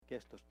que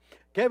estos.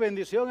 Qué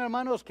bendición,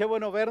 hermanos, qué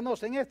bueno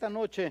vernos. En esta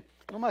noche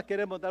nomás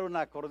queremos dar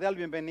una cordial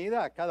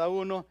bienvenida a cada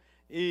uno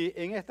y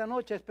en esta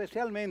noche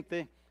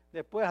especialmente,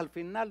 después al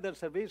final del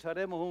servicio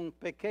haremos un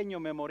pequeño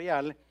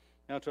memorial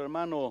a nuestro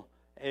hermano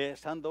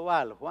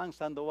Sandoval, Juan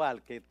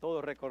Sandoval, que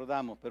todos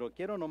recordamos, pero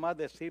quiero nomás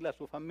decirle a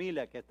su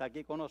familia que está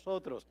aquí con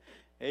nosotros,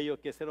 ellos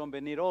quisieron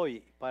venir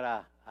hoy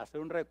para hacer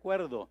un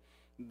recuerdo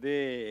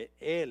de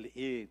él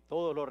y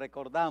todos lo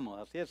recordamos,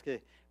 así es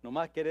que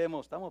nomás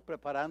estamos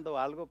preparando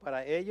algo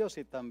para ellos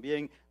y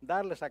también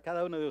darles a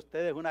cada uno de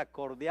ustedes una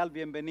cordial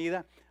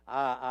bienvenida.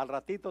 Al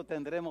ratito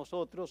tendremos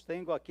otros,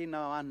 tengo aquí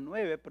nada más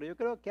 9, pero yo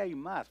creo que hay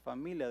más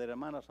familia del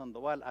hermano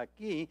Sandoval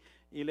aquí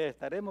y le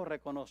estaremos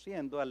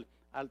reconociendo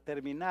al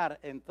terminar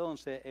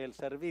entonces el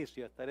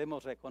servicio,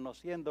 estaremos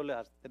reconociéndole,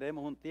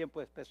 tenemos un tiempo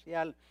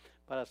especial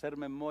para hacer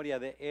memoria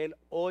de él.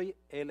 Hoy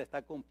él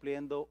está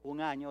cumpliendo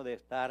un año de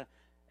estar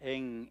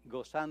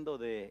gozando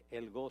de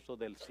el gozo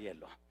del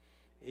cielo.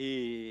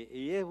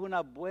 Y es una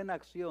buena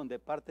acción de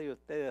parte de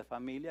ustedes,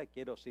 familia.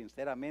 Quiero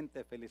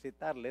sinceramente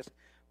felicitarles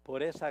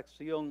por esa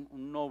acción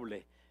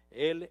noble.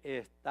 Él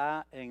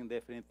está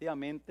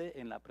definitivamente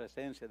en la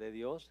presencia de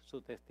Dios.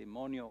 Su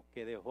testimonio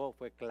que dejó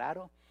fue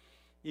claro.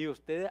 Y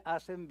ustedes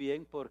hacen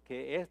bien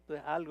porque esto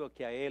es algo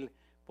que a él,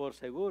 por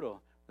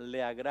seguro,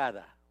 le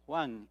agrada.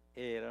 Juan,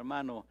 el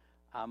hermano,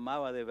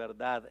 amaba de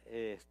verdad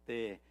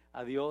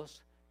a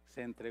Dios,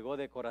 se entregó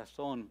de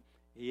corazón.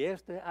 Y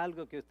esto es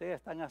algo que ustedes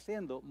están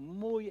haciendo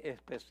muy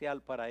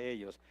especial para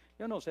ellos.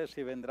 Yo no sé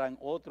si vendrán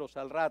otros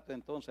al rato,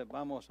 entonces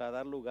vamos a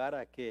dar lugar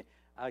a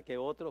que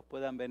otros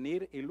puedan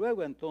venir y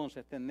luego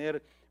entonces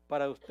tener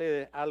para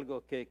ustedes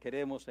algo que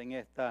queremos en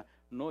esta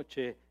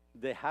noche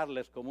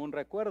dejarles como un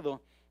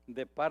recuerdo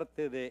de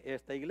parte de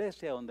esta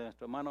iglesia donde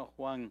nuestro hermano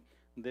Juan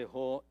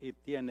dejó y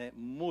tiene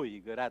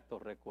muy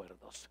gratos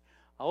recuerdos.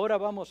 Ahora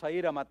vamos a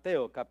ir a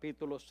Mateo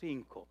capítulo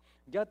 5.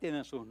 Ya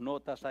tienen sus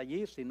notas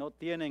allí, si no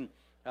tienen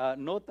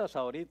notas,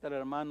 ahorita el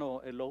hermano,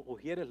 los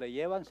ujieres le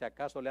llevan, si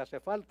acaso le hace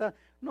falta,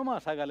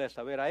 nomás hágale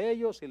saber a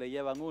ellos, si le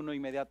llevan uno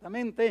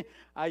inmediatamente.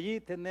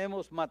 Allí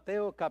tenemos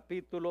Mateo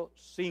capítulo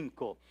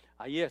 5,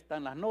 allí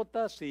están las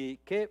notas y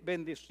qué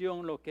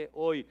bendición lo que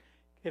hoy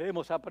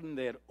queremos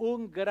aprender.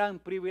 Un gran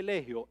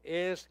privilegio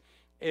es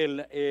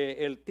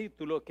el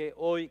título que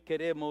hoy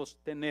queremos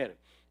tener.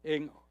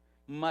 En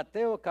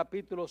Mateo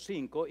capítulo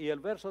 5 y el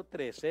verso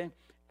 13,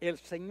 el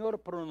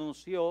Señor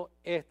pronunció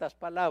estas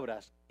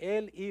palabras.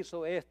 Él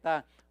hizo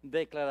esta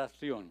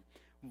declaración.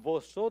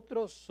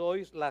 Vosotros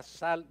sois la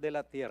sal de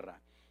la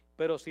tierra,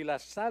 pero si la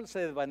sal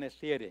se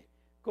desvaneciere,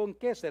 ¿con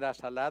qué será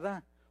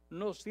salada?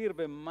 No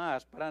sirve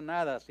más para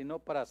nada, sino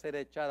para ser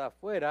echada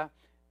fuera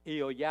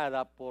y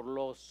hollada por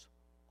los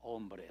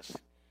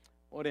hombres.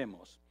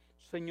 Oremos.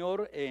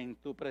 Señor, en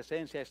tu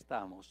presencia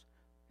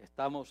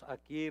estamos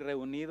aquí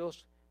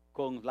reunidos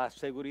con la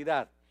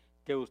seguridad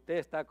que usted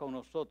está con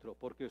nosotros,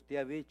 porque usted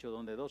ha dicho,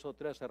 donde 2 o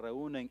 3 se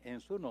reúnen en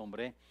su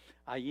nombre,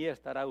 allí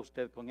estará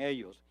usted con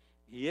ellos.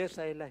 Y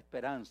esa es la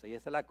esperanza y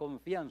esa es la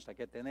confianza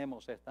que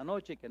tenemos esta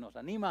noche, que nos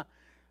anima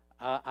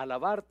a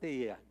alabarte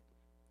y a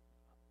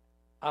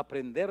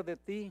aprender de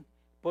ti,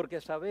 porque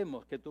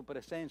sabemos que tu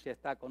presencia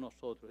está con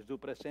nosotros y tu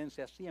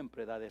presencia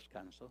siempre da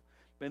descanso.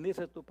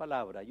 Bendice tu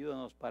palabra,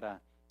 ayúdanos para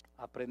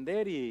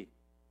aprender y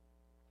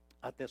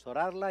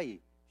atesorarla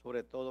y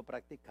sobre todo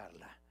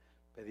practicarla.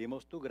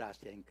 Pedimos tu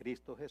gracia en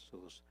Cristo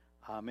Jesús.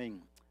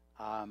 Amén.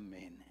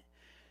 Amén.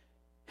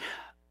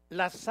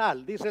 La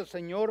sal, dice el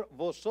Señor,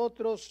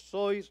 vosotros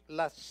sois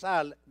la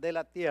sal de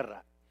la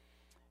tierra.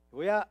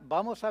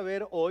 Vamos a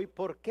ver hoy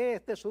por qué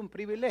este es un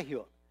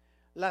privilegio.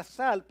 La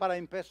sal, para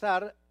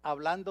empezar,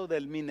 hablando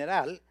del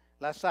mineral,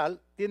 la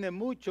sal tiene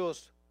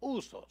muchos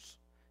usos.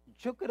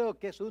 Yo creo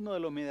que es uno de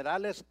los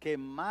minerales que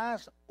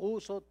más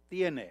uso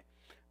tiene.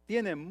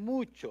 Tiene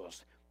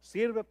muchos.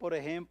 Sirve, por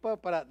ejemplo,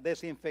 para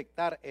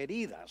desinfectar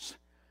heridas.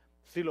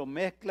 Si lo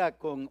mezcla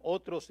con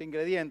otros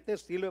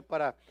ingredientes, sirve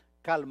para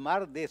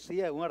calmar,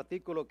 decía un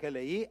artículo que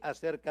leí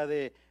acerca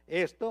de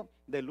esto,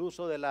 del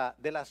uso de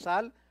la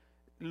sal.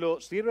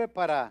 Sirve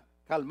para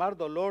calmar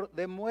dolor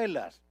de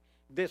muelas,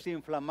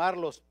 desinflamar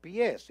los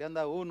pies. Si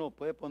anda uno,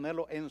 puede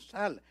ponerlo en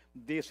sal.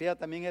 Decía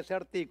también ese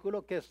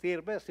artículo que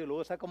sirve, si lo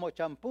usa como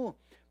champú,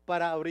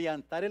 para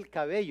brillantar el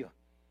cabello.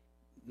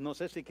 No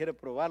sé si quiere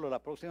probarlo, la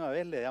próxima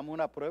vez le damos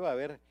una prueba a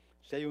ver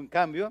si hay un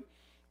cambio.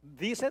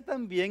 Dice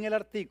también el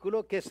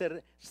artículo que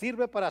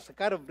sirve para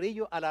sacar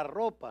brillo a la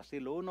ropa. Si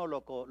uno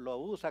lo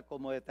usa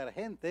como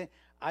detergente,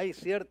 hay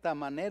cierta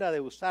manera de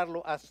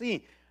usarlo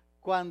así.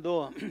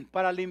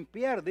 Para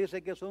limpiar,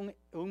 dice que es un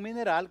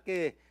mineral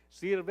que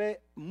sirve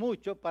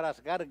mucho para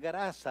sacar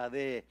grasa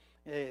de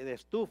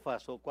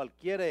estufas o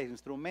cualquier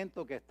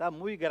instrumento que está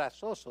muy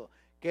grasoso,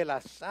 que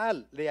la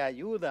sal le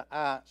ayuda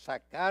a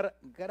sacar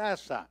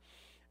grasa.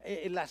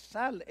 La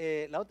sal,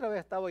 la otra vez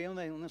estaba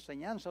oyendo una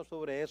enseñanza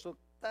sobre eso,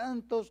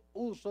 tantos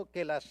usos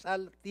que la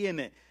sal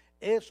tiene.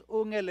 Es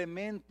un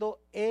elemento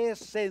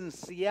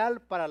esencial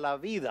para la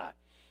vida,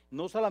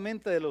 no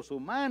solamente de los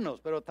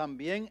humanos, pero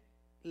también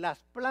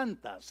las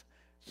plantas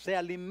se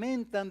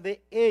alimentan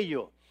de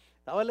ello.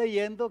 Estaba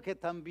leyendo que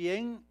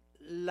también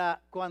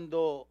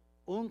cuando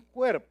un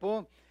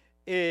cuerpo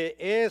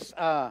es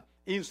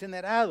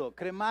incinerado,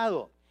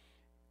 cremado,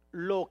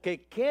 lo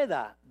que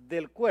queda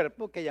del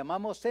cuerpo, que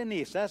llamamos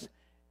cenizas,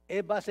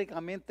 es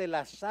básicamente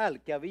la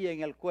sal que había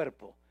en el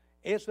cuerpo.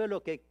 Eso es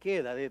lo que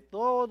queda de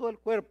todo el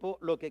cuerpo,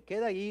 lo que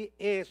queda ahí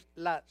es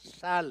la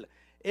sal.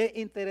 Es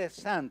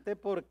interesante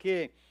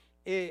porque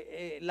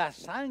la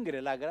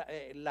sangre,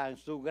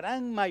 su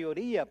gran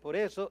mayoría, por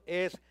eso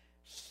es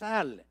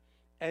sal.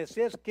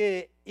 Así es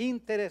que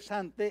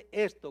interesante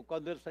esto,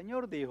 cuando el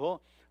Señor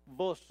dijo,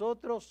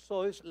 vosotros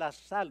sois la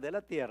sal de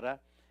la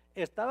tierra,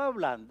 estaba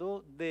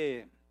hablando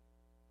de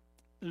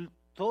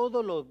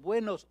todos los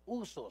buenos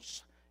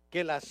usos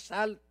que la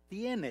sal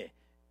tiene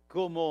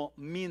como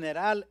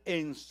mineral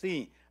en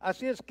sí.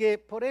 Así es que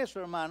por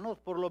eso, hermanos,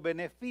 por los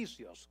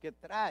beneficios que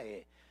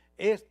trae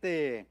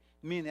este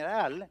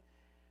mineral,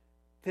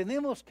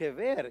 tenemos que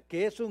ver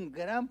que es un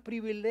gran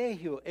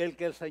privilegio el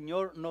que el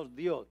Señor nos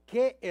dio.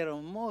 Qué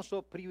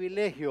hermoso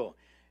privilegio.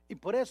 Y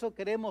por eso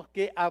queremos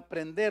que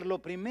aprender. Lo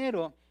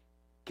primero,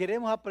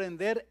 queremos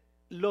aprender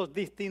los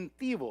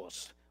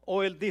distintivos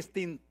o el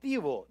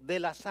distintivo de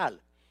la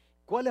sal.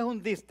 ¿Cuál es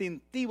un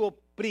distintivo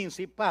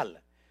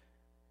principal?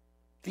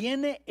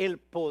 Tiene el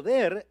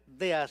poder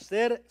de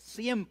hacer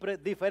siempre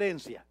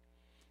diferencia.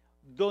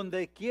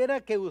 Donde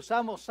quiera que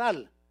usamos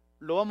sal,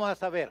 lo vamos a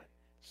saber.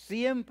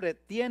 Siempre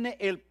tiene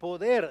el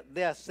poder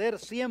de hacer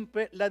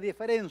siempre la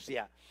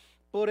diferencia.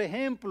 Por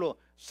ejemplo,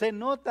 se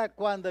nota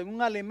cuando en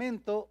un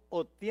alimento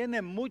o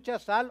tiene mucha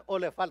sal o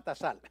le falta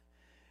sal.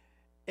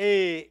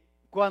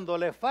 Cuando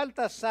le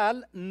falta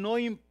sal, no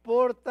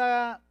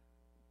importa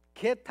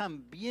que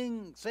tan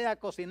bien sea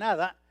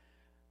cocinada,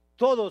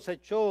 todo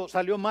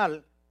salió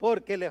mal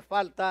porque le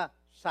falta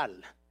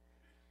sal.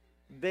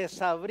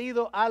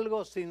 Desabrido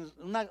algo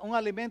un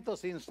alimento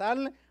sin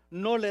sal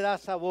no le da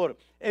sabor.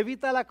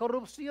 Evita la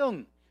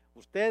corrupción.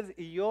 Usted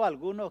y yo,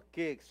 algunos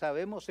que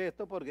sabemos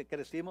esto porque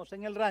crecimos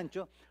en el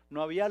rancho,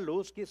 no había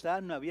luz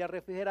quizás, no había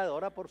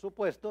refrigeradora por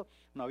supuesto,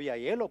 no había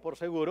hielo por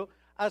seguro.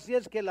 Así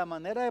es que la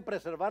manera de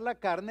preservar la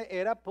carne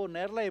era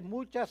ponerle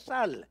mucha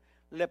sal.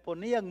 Le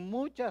ponían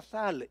mucha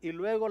sal y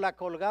luego la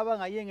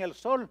colgaban ahí en el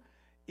sol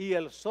y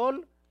el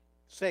sol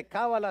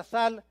secaba la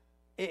sal,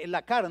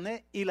 la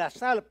carne, y la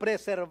sal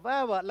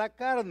preservaba la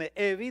carne,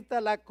 evita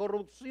la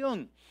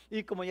corrupción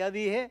y como ya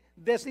dije,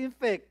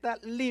 desinfecta,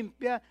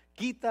 limpia,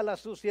 quita la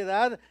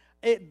suciedad.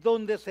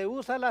 Donde se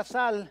usa la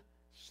sal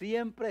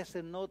siempre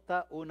se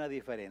nota una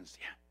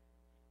diferencia,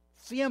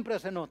 siempre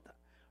se nota.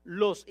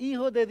 Los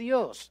hijos de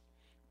Dios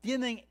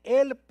tienen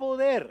el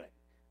poder.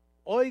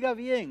 Oiga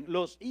bien,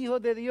 los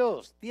hijos de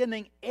Dios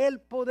tienen el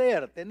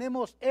poder,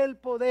 tenemos el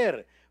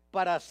poder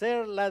para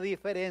hacer la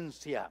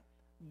diferencia.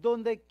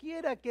 Donde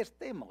quiera que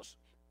estemos,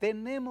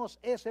 tenemos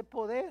ese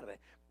poder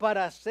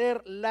para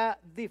hacer la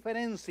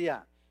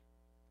diferencia.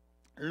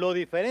 Lo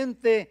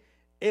diferente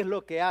es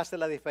lo que hace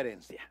la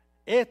diferencia.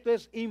 Esto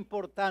es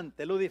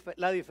importante. Lo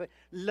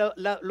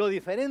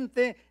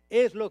diferente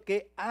es lo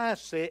que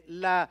hace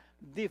la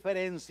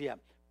diferencia.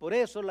 Por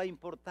eso la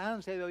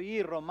importancia de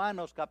oír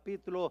Romanos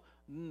capítulo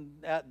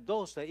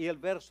 12 y el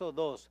verso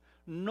 2.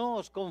 No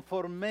os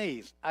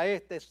conforméis a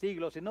este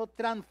siglo, sino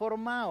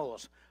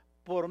transformaos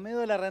por medio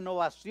de la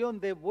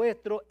renovación de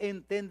vuestro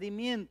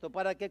entendimiento,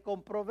 para que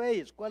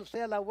comprobéis cuál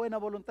sea la buena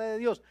voluntad de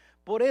Dios.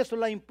 Por eso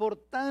la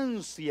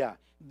importancia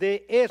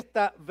de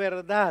esta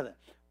verdad.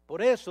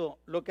 Por eso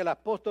lo que el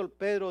apóstol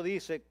Pedro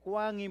dice,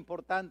 cuán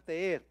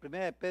importante es,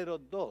 1 Pedro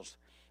 2,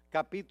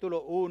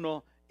 capítulo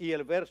 1 y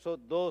el verso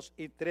 2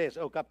 y 3,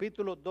 o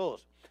capítulo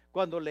 2,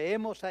 cuando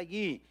leemos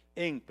allí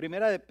en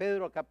 1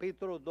 Pedro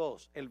capítulo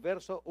 2, el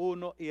verso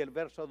 1 y el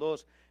verso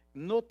 2,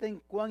 noten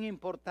cuán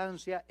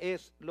importancia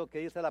es lo que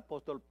dice el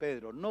apóstol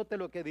Pedro. Note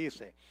lo que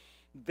dice: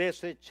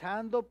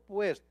 desechando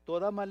pues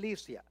toda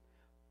malicia,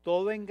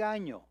 todo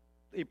engaño,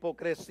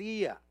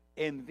 hipocresía,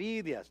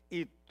 envidias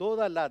y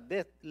todas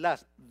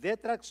las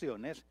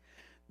detracciones,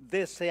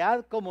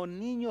 desead como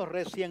niños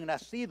recién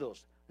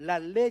nacidos la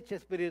leche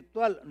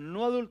espiritual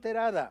no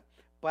adulterada,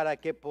 para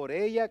que por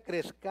ella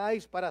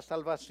crezcáis para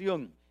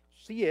salvación,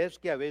 si es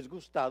que habéis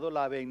gustado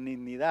la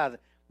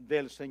benignidad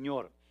del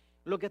Señor.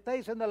 Lo que está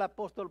diciendo el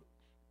apóstol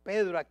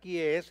Pedro aquí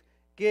es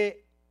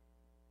que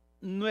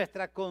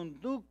nuestra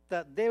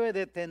conducta debe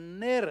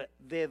detener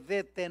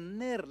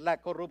la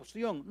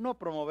corrupción, no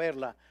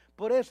promoverla.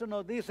 Por eso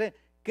nos dice,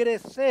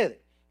 creced,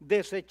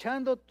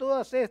 desechando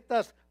todas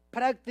estas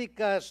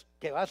prácticas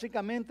que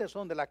básicamente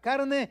son de la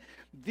carne.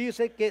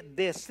 Dice que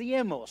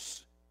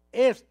deseemos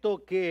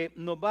esto que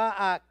nos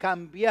va a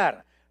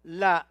cambiar,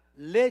 la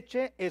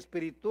leche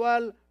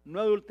espiritual no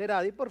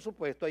adulterada. Y por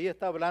supuesto, ahí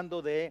está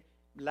hablando de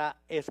la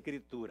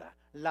Escritura,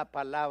 la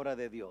palabra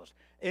de Dios.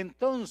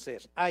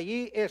 Entonces,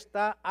 allí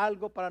está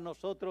algo para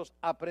nosotros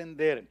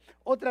aprender.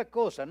 Otra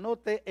cosa,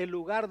 note el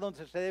lugar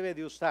donde se debe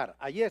de usar.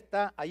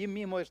 Allí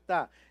mismo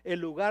está el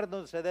lugar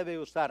donde se debe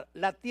usar,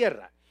 la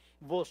tierra.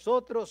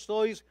 Vosotros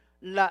sois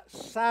la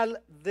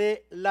sal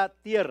de la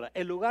tierra.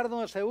 El lugar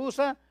donde se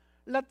usa,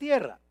 la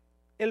tierra.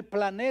 El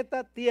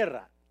planeta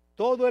Tierra,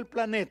 todo el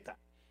planeta.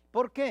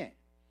 ¿Por qué?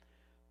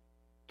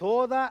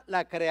 toda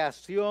la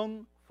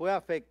creación fue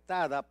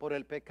afectada por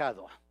el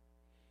pecado.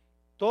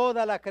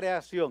 Toda la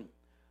creación.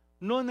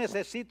 No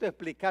necesito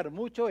explicar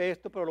mucho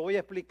esto, pero lo voy a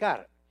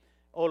explicar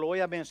o lo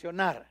voy a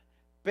mencionar.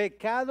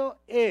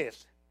 Pecado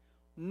es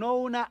no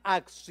una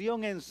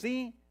acción en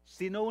sí,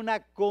 sino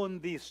una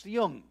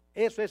condición.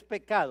 Eso es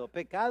pecado.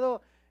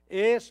 Pecado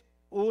es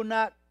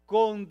una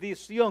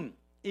condición.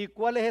 ¿Y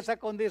cuál es esa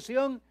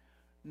condición?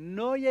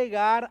 No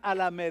llegar a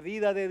la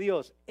medida de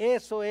Dios.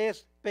 Eso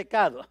es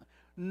pecado.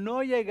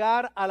 No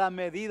llegar a la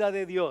medida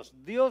de Dios.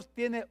 Dios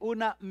tiene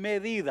una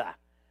medida.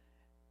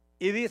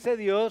 Y dice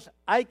Dios,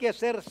 hay que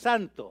ser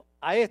santo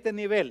a este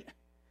nivel.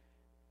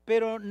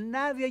 Pero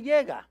nadie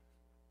llega,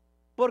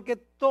 porque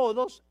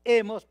todos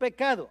hemos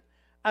pecado.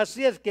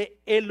 Así es que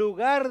el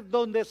lugar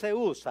donde se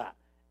usa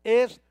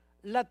es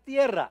la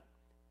tierra,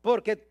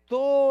 porque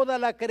toda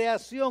la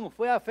creación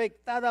fue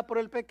afectada por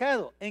el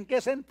pecado. ¿En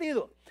qué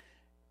sentido?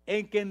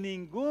 En que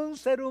ningún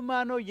ser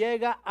humano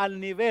llega al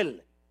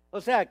nivel.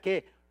 O sea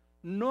que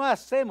no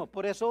hacemos,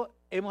 por eso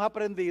hemos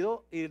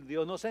aprendido, y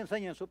Dios nos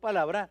enseña en su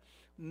palabra,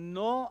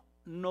 no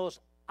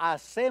nos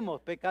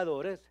hacemos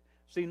pecadores,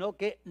 sino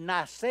que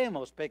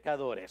nacemos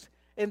pecadores.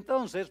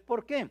 Entonces,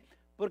 ¿por qué?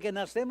 Porque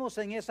nacemos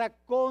en esa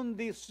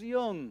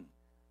condición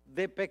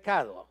de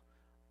pecado.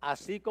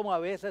 Así como a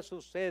veces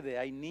sucede,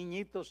 hay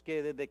niñitos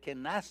que desde que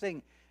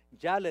nacen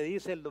ya le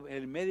dice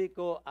el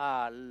médico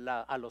a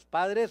los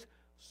padres,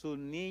 su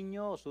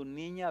niño o su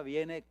niña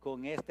viene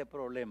con este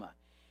problema.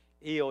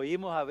 Y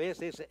oímos a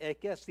veces, es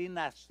que así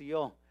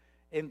nació.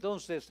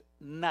 Entonces,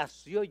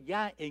 nació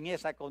ya en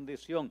esa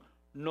condición.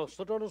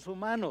 Nosotros los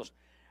humanos,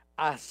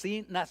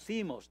 así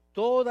nacimos.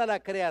 Toda la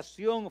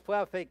creación fue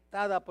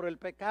afectada por el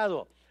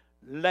pecado.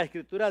 La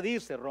Escritura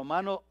dice,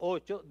 Romanos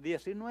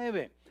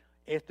 8:19,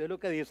 esto es lo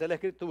que dice la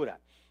Escritura,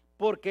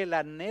 porque el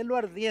anhelo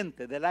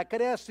ardiente de la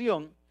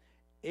creación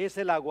es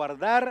el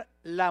aguardar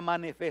la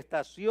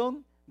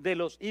manifestación de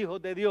los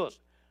hijos de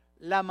Dios.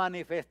 La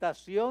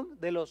manifestación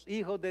de los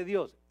hijos de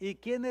Dios. ¿Y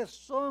quiénes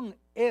son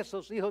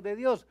esos hijos de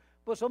Dios?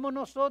 Pues somos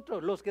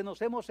nosotros los que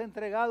nos hemos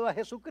entregado a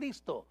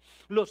Jesucristo,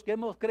 los que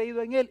hemos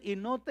creído en Él. Y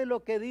note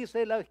lo que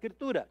dice la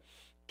Escritura,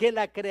 que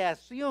la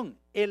creación,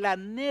 el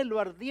anhelo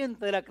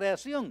ardiente de la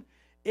creación,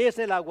 es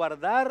el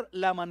aguardar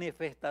la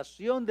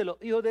manifestación de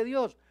los hijos de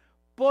Dios,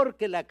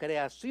 porque la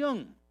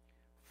creación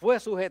fue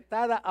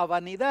sujetada a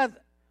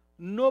vanidad,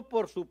 no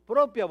por su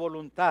propia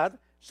voluntad,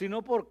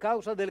 sino por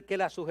causa del que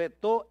la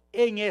sujetó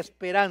en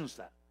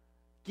esperanza.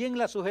 ¿Quién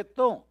la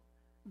sujetó?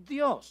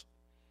 Dios.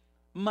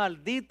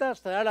 Maldita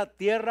será la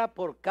tierra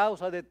por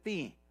causa de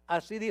ti.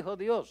 Así dijo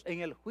Dios en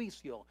el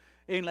juicio,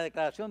 en la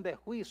declaración de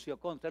juicio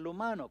contra el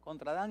humano,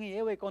 contra Adán y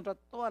Eva y contra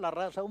toda la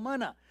raza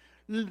humana.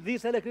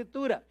 Dice la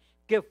Escritura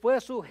que fue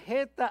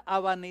sujeta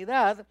a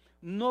vanidad,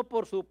 no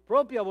por su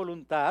propia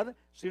voluntad,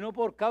 sino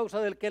por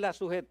causa del que la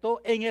sujetó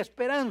en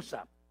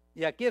esperanza.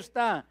 Y aquí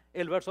está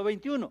el verso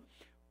 21.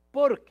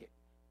 Porque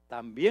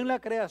también la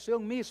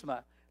creación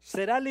misma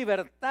será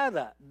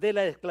libertada de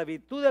la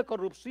esclavitud de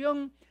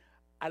corrupción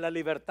a la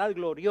libertad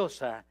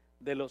gloriosa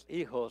de los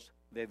hijos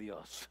de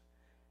Dios.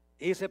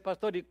 Dice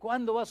pastor, ¿y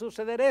cuándo va a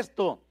suceder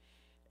esto?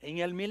 En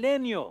el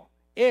milenio.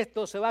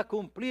 Esto se va a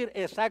cumplir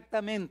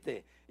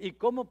exactamente. ¿Y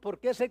cómo? ¿Por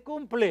qué se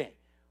cumple?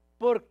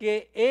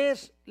 Porque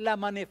es la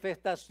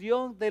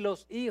manifestación de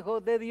los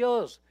hijos de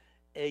Dios.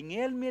 En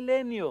el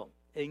milenio,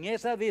 en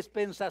esa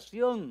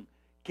dispensación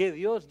que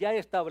Dios ya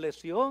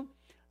estableció,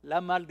 la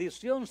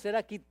maldición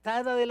será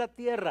quitada de la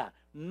tierra.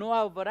 No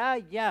habrá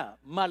ya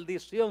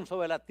maldición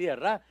sobre la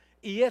tierra.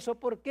 ¿Y eso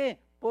por qué?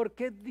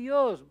 Porque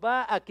Dios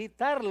va a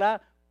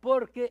quitarla,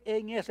 porque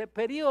en ese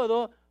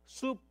periodo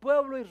su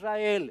pueblo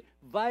Israel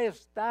va a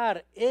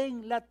estar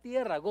en la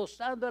tierra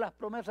gozando de las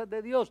promesas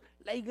de Dios.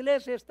 La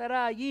iglesia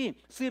estará allí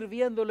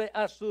sirviéndole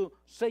a su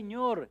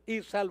Señor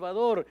y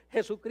Salvador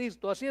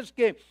Jesucristo. Así es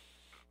que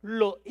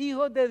los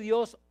hijos de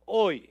Dios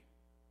hoy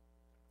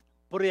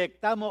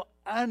proyectamos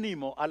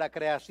ánimo a la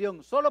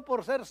creación solo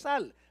por ser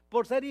sal,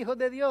 por ser hijos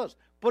de Dios.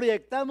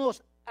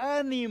 Proyectamos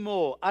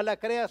ánimo a la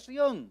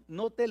creación.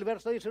 Note el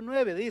verso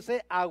 19,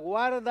 dice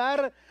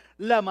aguardar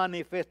la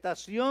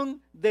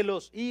manifestación de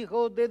los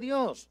hijos de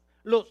Dios.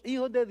 Los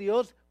hijos de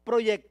Dios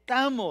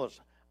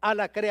proyectamos a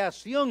la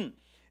creación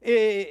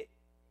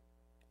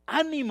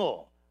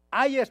ánimo,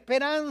 hay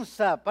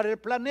esperanza para el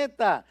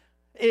planeta.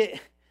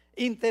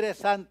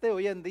 Interesante,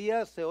 hoy en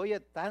día se oye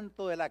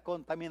tanto de la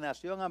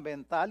contaminación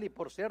ambiental y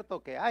por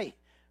cierto que hay.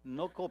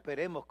 No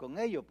cooperemos con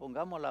ello,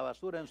 pongamos la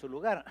basura en su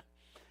lugar.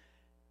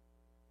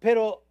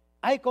 Pero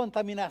hay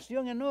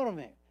contaminación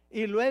enorme.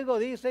 Y luego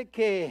dice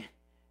que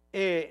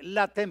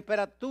la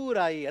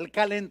temperatura y el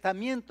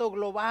calentamiento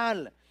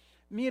global.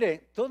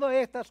 Mire, todas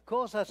estas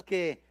cosas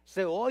que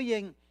se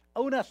oyen,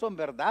 unas son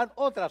verdad,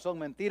 otras son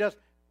mentiras,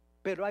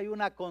 pero hay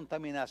una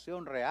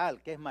contaminación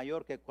real que es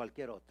mayor que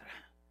cualquier otra.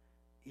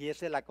 Y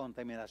esa es la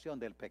contaminación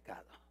del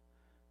pecado.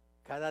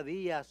 Cada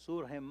día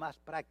surgen más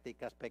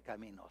prácticas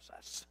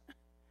pecaminosas.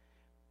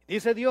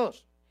 Dice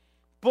Dios,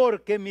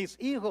 porque mis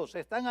hijos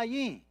están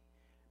allí.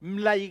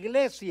 La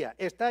iglesia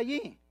está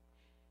allí.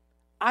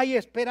 hay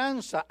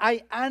esperanza,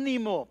 hay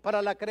ánimo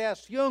para la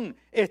creación.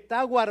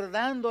 Está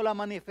guardando la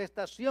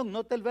manifestación.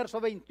 Note el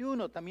verso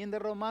 21, también de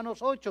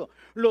Romanos 8.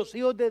 Los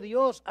hijos de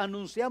Dios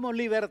anunciamos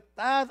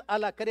libertad a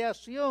la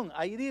creación.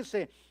 Ahí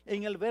dice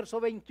en el verso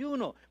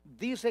 21,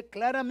 dice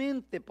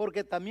claramente,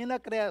 porque también la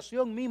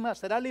creación misma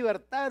será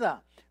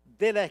libertada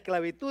de la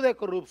esclavitud de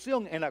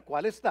corrupción en la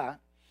cual está,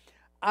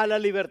 a la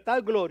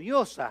libertad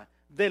gloriosa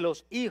de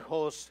los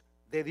hijos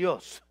de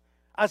Dios.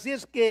 Así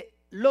es que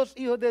los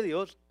hijos de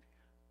Dios,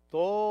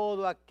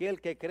 todo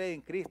aquel que cree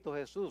en Cristo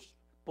Jesús,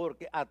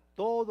 porque a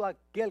todo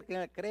aquel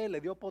que cree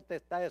le dio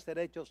potestad de ser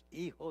hechos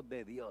hijos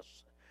de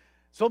Dios.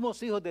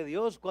 Somos hijos de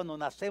Dios cuando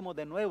nacemos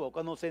de nuevo,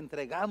 cuando nos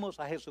entregamos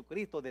a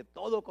Jesucristo de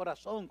todo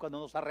corazón, cuando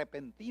nos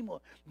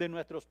arrepentimos de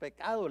nuestros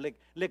pecados,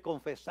 le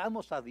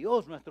confesamos a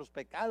Dios nuestros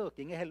pecados,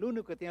 quien es el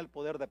único que tiene el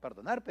poder de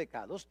perdonar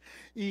pecados,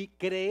 y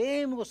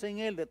creemos en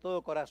Él de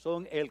todo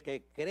corazón. El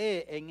que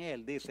cree en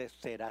Él, dice,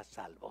 será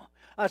salvo.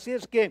 Así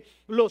es que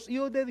los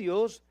hijos de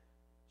Dios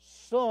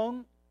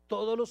son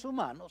todos los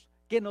humanos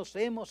que nos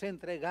hemos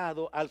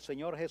entregado al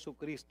Señor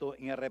Jesucristo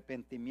en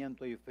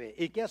arrepentimiento y fe.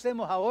 ¿Y qué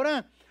hacemos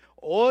ahora?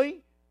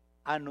 Hoy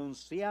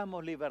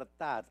anunciamos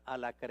libertad a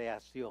la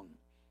creación.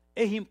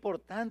 Es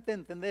importante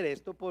entender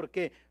esto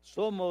porque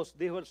somos,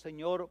 dijo el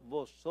Señor,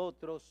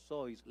 vosotros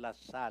sois la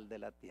sal de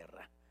la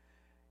tierra.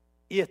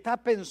 Y está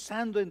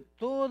pensando en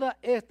todos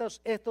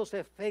estos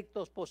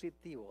efectos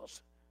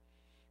positivos.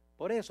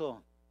 Por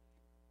eso,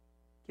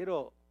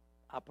 quiero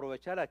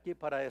aprovechar aquí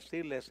para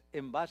decirles,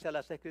 en base a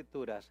las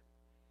Escrituras,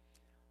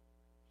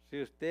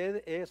 si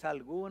usted es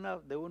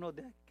uno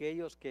de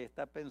aquellos que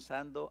está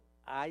pensando,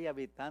 ¿hay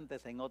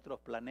habitantes en otros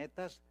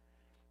planetas?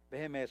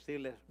 Déjenme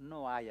decirles,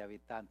 no hay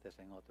habitantes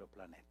en otro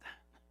planeta.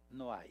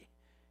 No hay.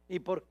 ¿Y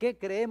por qué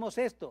creemos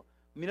esto?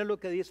 Miren lo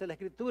que dice la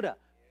Escritura.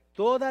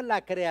 Toda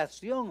la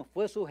creación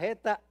fue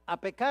sujeta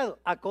a pecado,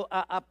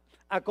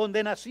 a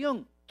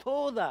condenación.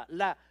 Toda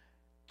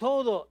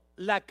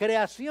la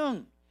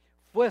creación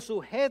fue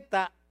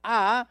sujeta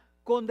a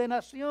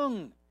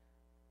condenación.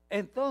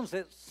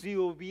 Entonces, si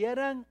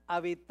hubieran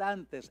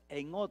habitantes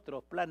en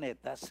otros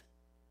planetas,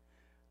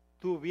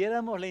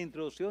 tuviéramos la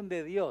instrucción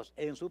de Dios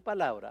en su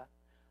palabra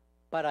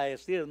para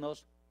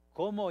decirnos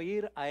cómo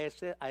ir a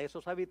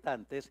esos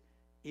habitantes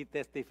y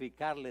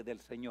testificarles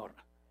del Señor.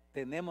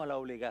 Tenemos la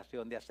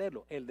obligación de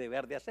hacerlo, el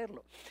deber de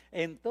hacerlo.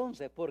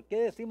 Entonces, ¿por qué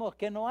decimos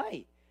que no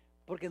hay?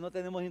 Porque no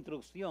tenemos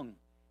instrucción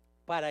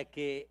para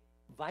que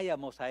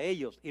vayamos a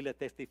ellos y les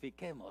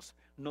testifiquemos.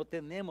 No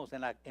tenemos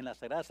en las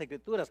Sagradas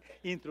Escrituras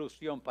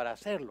instrucción para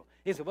hacerlo.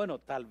 Dice, bueno,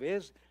 tal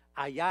vez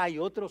allá hay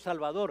otro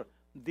Salvador.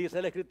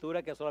 Dice la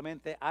Escritura que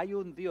solamente hay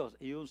un Dios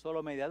y un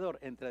solo mediador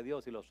entre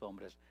Dios y los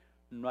hombres.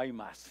 No hay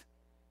más.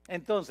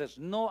 Entonces,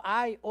 no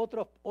hay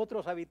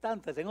otros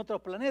habitantes en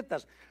otros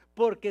planetas,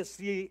 porque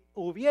si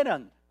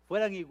fueran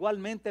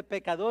igualmente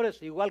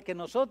pecadores, igual que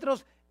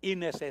nosotros, y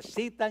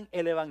necesitan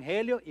el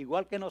Evangelio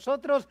igual que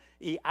nosotros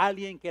y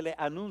alguien que le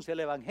anuncie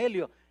el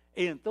Evangelio.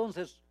 Y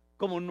entonces,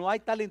 como no hay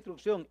tal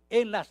instrucción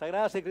en las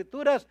Sagradas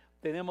Escrituras,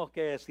 tenemos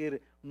que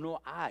decir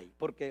no hay,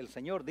 porque el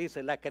Señor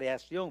dice la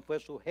creación fue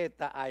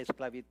sujeta a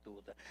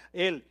esclavitud.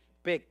 El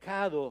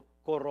pecado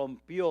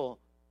corrompió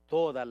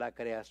toda la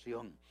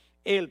creación.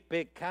 El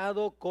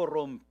pecado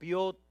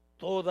corrompió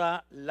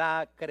toda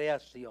la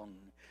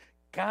creación.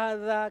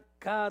 Cada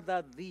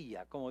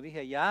día, como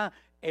dije ya,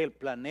 el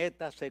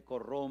planeta se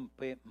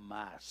corrompe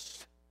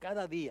más.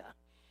 Cada día.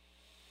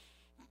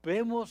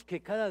 Vemos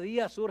que cada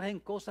día surgen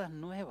cosas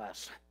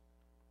nuevas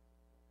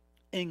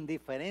en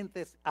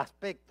diferentes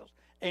aspectos.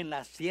 En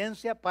la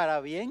ciencia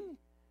para bien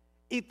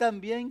y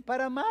también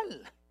para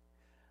mal.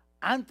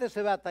 Antes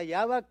se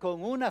batallaba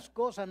con unas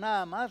cosas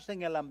nada más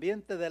en el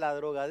ambiente de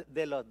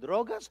las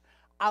drogas.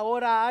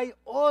 Ahora hay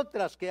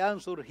otras que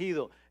han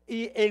surgido.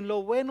 Y en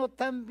lo bueno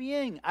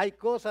también hay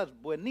cosas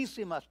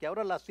buenísimas que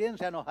ahora la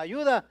ciencia nos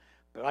ayuda,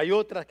 pero hay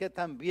otras que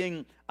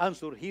también han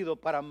surgido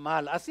para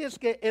mal. Así es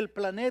que el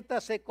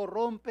planeta se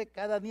corrompe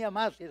cada día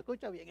más. Y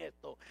escucha bien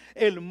esto.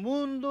 El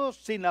mundo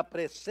sin la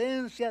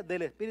presencia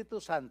del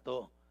Espíritu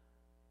Santo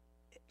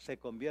se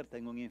convierte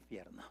en un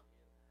infierno.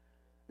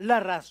 La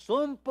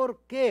razón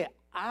por qué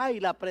hay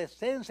la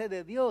presencia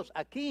de Dios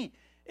aquí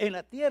en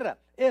la tierra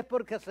es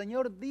porque el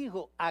Señor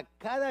dijo a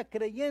cada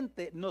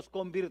creyente nos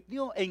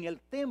convirtió en el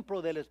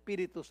templo del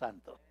Espíritu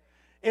Santo.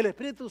 El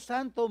Espíritu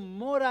Santo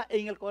mora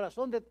en el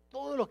corazón de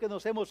todos los que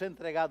nos hemos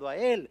entregado a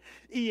Él.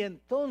 Y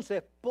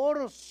entonces,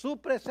 por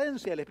su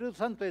presencia, el Espíritu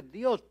Santo es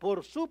Dios,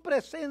 por su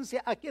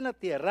presencia aquí en la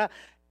tierra,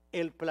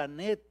 el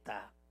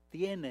planeta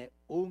tiene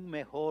un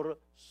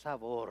mejor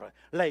sabor.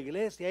 La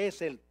iglesia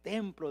es el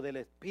templo del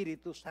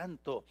Espíritu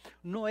Santo,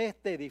 no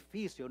este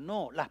edificio,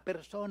 no, las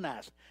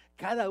personas,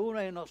 cada uno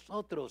de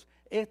nosotros.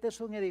 Este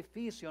es un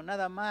edificio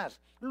nada más.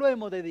 Lo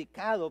hemos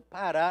dedicado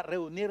para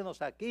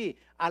reunirnos aquí,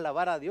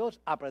 alabar a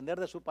Dios, aprender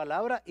de su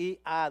palabra y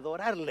a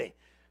adorarle.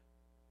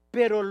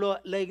 Pero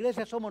la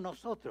iglesia somos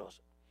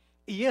nosotros.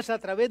 Y es a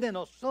través de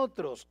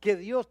nosotros que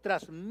Dios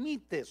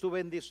transmite su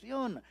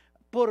bendición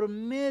por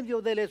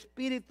medio del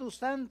Espíritu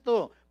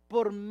Santo.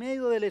 por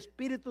medio del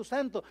Espíritu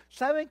Santo.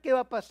 ¿Saben qué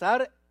va a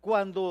pasar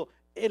cuando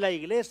la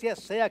iglesia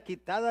sea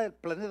quitada del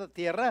planeta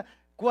Tierra?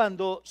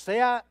 Cuando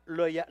sea,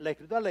 la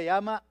Escritura le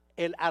llama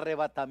el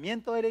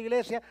arrebatamiento de la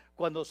iglesia,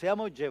 cuando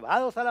seamos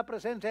llevados a la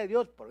presencia de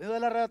Dios por medio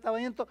del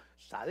arrebatamiento.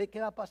 ¿Sabe qué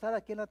va a pasar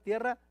aquí en la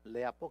tierra?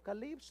 Lee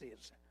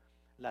Apocalipsis.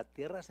 La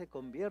tierra se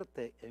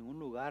convierte en un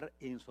lugar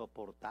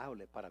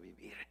insoportable para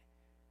vivir.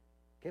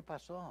 ¿Qué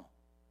pasó?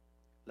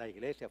 La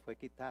iglesia fue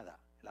quitada.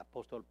 El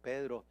apóstol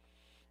Pedro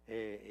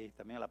y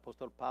también el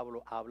apóstol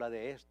Pablo habla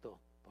de esto.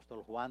 El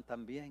apóstol Juan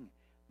también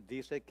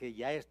dice que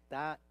ya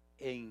está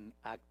en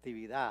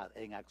actividad,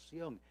 en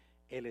acción,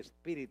 el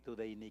espíritu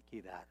de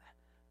iniquidad.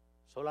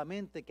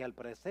 Solamente que al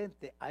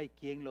presente hay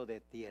quien lo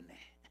detiene.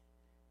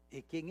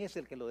 ¿Y quién es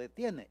el que lo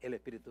detiene? El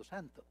Espíritu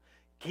Santo.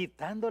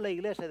 Quitando la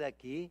iglesia de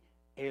aquí,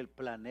 el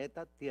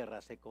planeta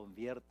Tierra se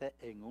convierte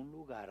en un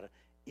lugar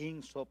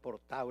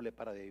insoportable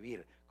para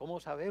vivir. ¿Cómo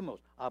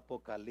sabemos?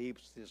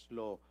 Apocalipsis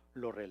lo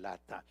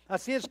relata.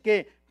 Así es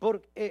que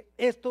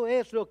esto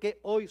es lo que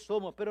hoy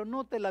somos, pero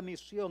note la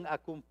misión a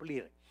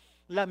cumplir.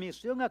 La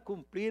misión a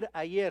cumplir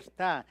ahí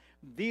está.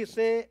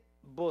 Dice,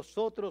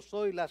 vosotros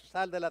sois la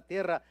sal de la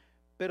tierra,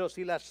 pero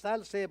si la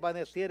sal se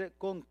desvaneciere,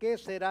 ¿con qué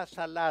será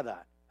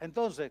salada?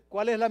 Entonces,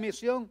 ¿cuál es la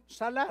misión?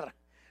 Salar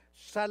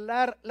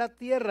la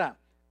tierra.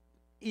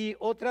 Y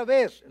otra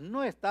vez,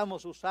 no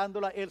estamos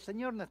usándola, el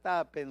Señor no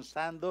estaba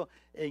pensando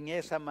en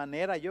esa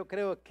manera. Yo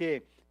creo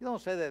que, no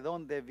sé de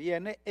dónde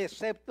viene,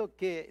 excepto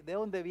que de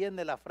dónde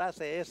viene la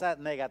frase esa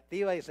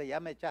negativa, dice, ya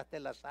me echaste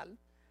la sal,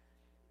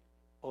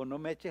 o no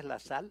me eches la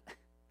sal.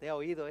 ¿Te ha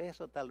oído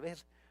eso tal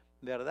vez?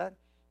 ¿Verdad?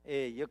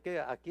 Yo que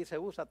aquí se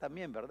usa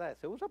también, ¿verdad?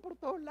 Se usa por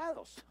todos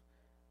lados.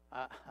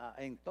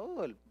 En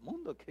todo el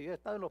mundo, que yo he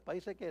estado en los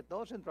países que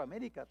todo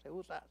Centroamérica se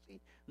usa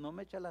así. No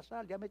me eches la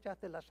sal, ya me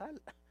echaste la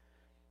sal.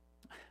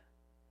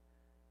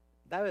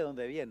 ¿Sabe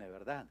dónde viene,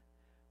 verdad?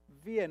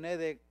 Viene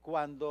de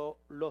cuando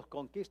los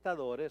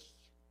conquistadores,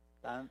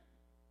 tan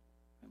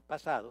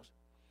pasados,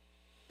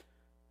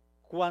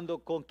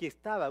 cuando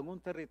conquistaban un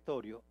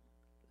territorio,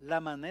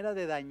 la manera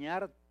de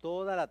dañar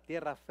toda la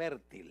tierra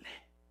fértil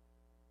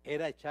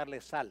era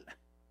echarle sal.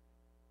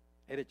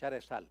 Era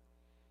echarle sal.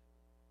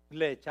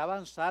 Le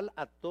echaban sal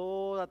a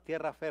toda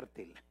tierra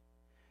fértil.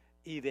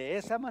 Y de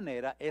esa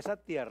manera, esa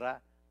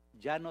tierra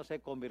ya no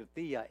se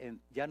convertía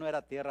ya no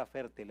era tierra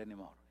fértil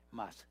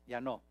más, ya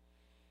no.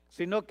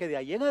 Sino que de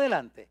ahí en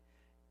adelante,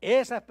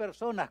 esas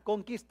personas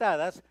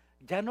conquistadas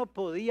ya no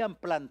podían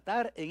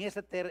plantar en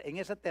ese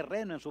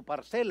terreno, en su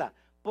parcela,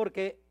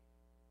 porque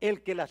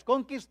el que las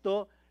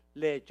conquistó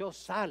le echó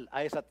sal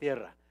a esa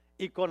tierra.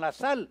 Y con la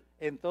sal,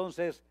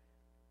 entonces,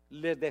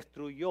 les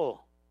destruyó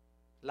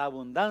la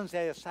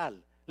abundancia de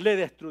sal, le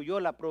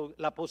destruyó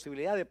la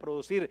posibilidad de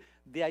producir.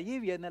 De allí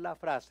viene la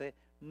frase,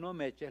 no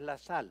me eches la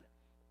sal,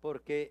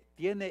 porque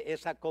tiene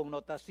esa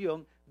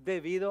connotación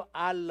debido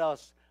a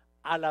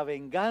la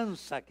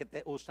venganza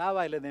que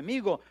usaba el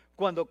enemigo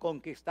cuando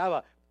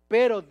conquistaba.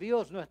 Pero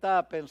Dios no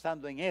estaba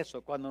pensando en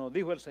eso. Cuando nos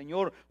dijo el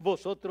Señor,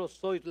 vosotros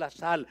sois la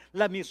sal.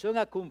 La misión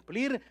a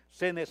cumplir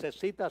se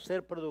necesita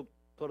ser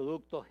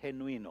producto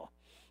genuino.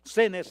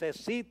 Se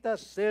necesita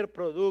ser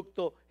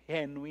producto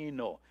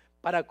genuino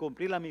para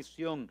cumplir la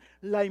misión.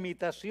 La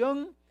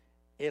imitación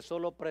es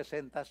solo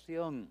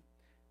presentación.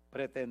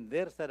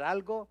 Pretender ser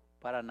algo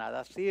para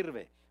nada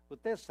sirve.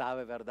 Usted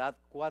sabe, ¿verdad?,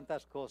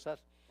 cuántas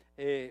cosas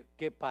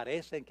que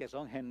parecen que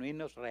son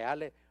genuinos,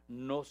 reales,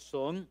 no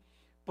son,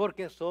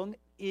 porque son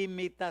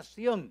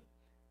imitación.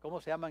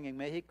 ¿Cómo se llaman en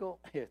México?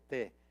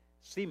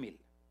 Símil.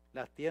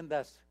 Las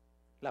tiendas,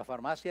 las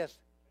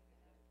farmacias,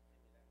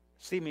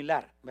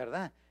 similar,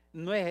 ¿verdad?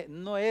 No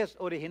es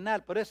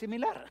original, pero es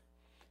similar.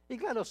 Y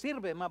claro,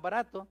 sirve más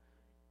barato,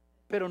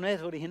 pero no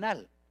es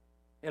original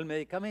el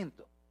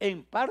medicamento.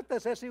 En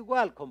partes es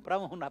igual,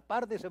 compramos una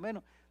parte y se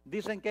menos.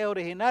 Dicen que es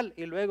original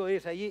y luego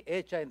dice allí,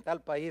 hecha en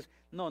tal país.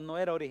 No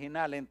era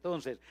original.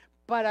 Entonces,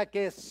 para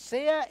que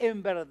sea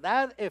en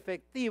verdad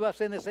efectiva,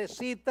 se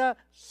necesita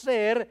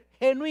ser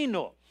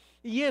genuino.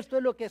 Y esto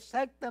es lo que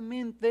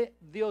exactamente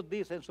Dios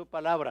dice en su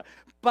palabra.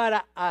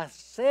 Para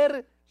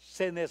hacer,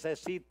 se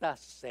necesita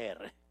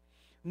ser.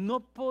 No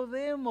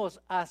podemos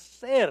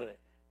hacer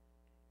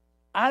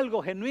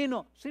algo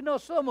genuino si no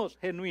somos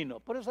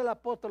genuinos. Por eso el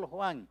apóstol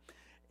Juan,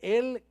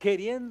 él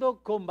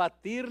queriendo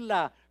combatir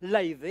la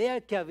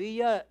idea que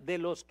había de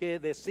los que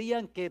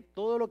decían que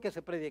todo lo que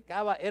se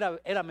predicaba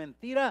era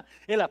mentira,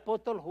 el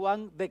apóstol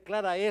Juan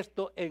declara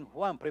esto en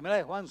Juan, primera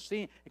de Juan,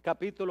 sí,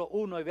 capítulo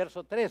 1 y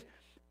verso 3,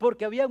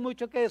 porque había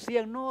muchos que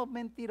decían, no,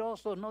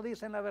 mentirosos, no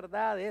dicen la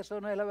verdad, eso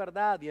no es la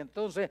verdad. Y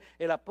entonces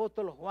el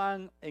apóstol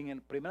Juan, en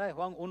el primera de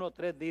Juan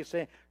 1:3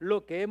 dice,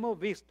 lo que hemos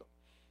visto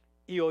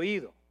y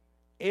oído,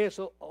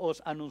 eso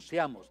os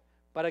anunciamos,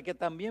 para que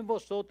también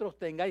vosotros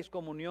tengáis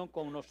comunión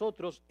con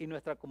nosotros, y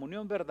nuestra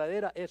comunión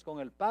verdadera es con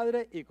el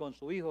Padre y con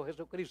su Hijo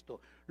Jesucristo.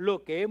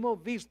 Lo que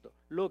hemos visto,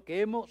 lo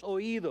que hemos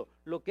oído,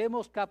 lo que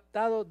hemos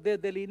captado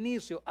desde el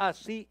inicio,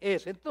 así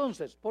es.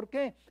 Entonces, ¿por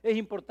qué es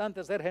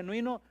importante ser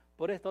genuino?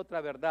 Por esta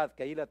otra verdad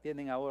que ahí la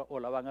tienen ahora o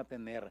la van a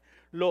tener.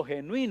 Lo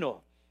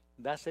genuino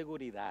da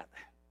seguridad.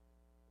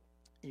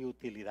 y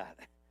utilidad.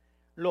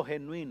 Lo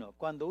genuino,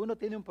 cuando uno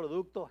tiene un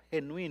producto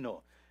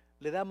genuino,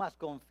 le da más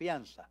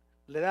confianza,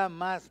 le da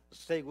más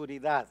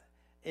seguridad.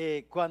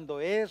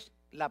 Cuando es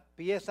la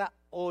pieza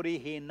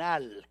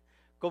original,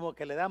 como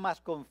que le da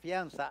más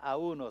confianza a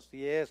uno,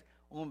 si es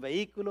un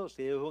vehículo,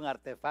 si es un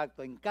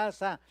artefacto en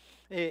casa.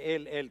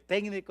 El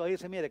técnico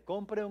dice, mire,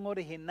 compre un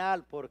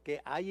original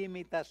porque hay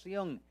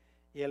imitación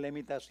y la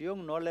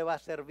imitación no le va a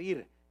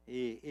servir.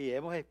 Y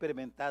hemos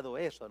experimentado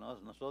eso, ¿no?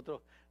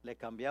 Nosotros le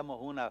cambiamos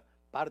una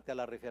parte a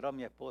la refirió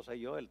mi esposa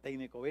y yo. El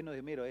técnico vino y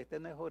dijo, mira, este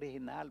no es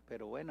original,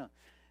 pero bueno,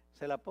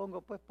 se la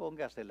pongo, pues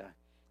póngasela.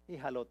 Y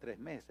jaló 3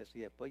 meses y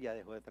después ya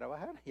dejó de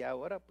trabajar y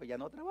ahora pues ya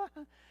no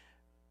trabaja.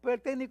 Pues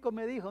el técnico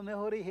me dijo, no es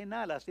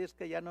original, así es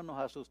que ya no nos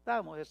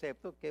asustamos,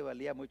 excepto que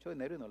valía mucho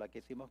dinero y no la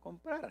quisimos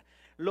comprar.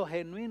 Lo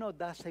genuino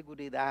da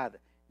seguridad,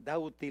 da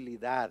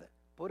utilidad.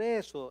 Por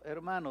eso,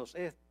 hermanos,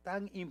 es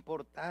tan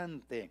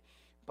importante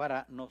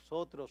para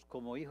nosotros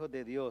como hijos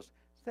de Dios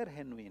ser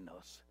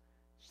genuinos.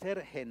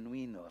 Ser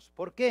genuinos.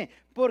 ¿Por qué?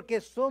 Porque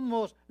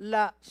somos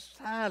la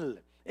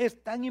sal.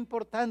 Es tan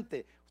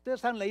importante.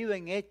 Ustedes han leído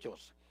en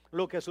Hechos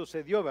lo que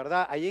sucedió,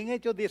 ¿verdad? Ahí en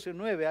Hechos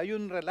 19 hay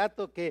un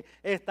relato que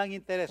es tan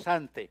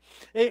interesante.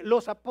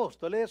 Los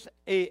apóstoles,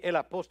 el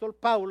apóstol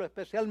Pablo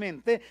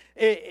especialmente,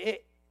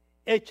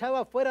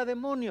 echaba fuera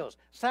demonios,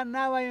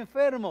 sanaba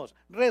enfermos,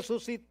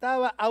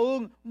 resucitaba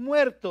aún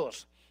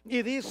muertos.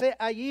 Y dice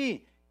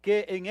allí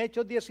que en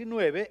Hechos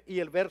 19 y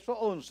el verso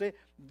 11,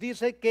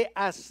 dice que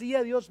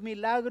hacía Dios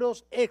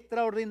milagros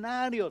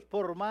extraordinarios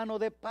por mano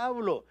de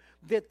Pablo,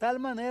 de tal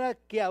manera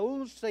que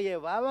aún se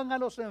llevaban a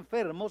los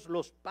enfermos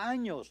los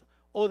paños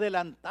o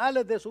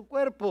delantales de su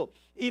cuerpo,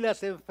 y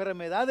las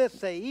enfermedades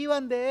se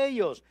iban de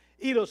ellos,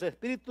 y los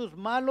espíritus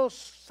malos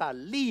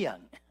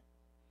salían.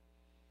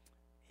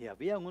 Y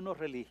habían unos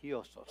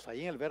religiosos,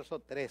 ahí en el verso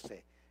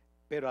 13,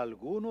 pero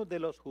algunos de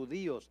los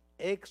judíos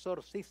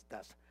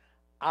exorcistas,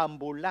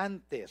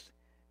 ambulantes,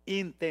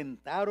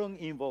 intentaron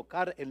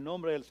invocar el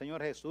nombre del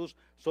Señor Jesús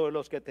sobre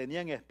los que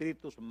tenían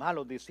espíritus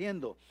malos,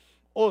 diciendo,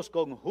 os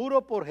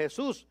conjuro por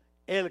Jesús,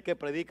 el que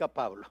predica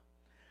Pablo.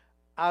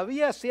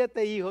 Había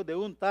 7 hijos de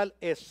un tal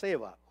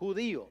Esceva,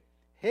 judío,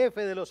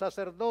 jefe de los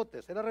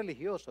sacerdotes, era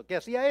religioso, que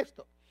hacía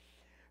esto.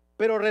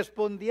 Pero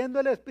respondiendo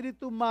el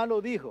espíritu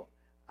malo dijo,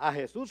 a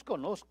Jesús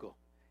conozco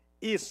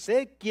y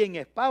sé quién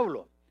es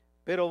Pablo,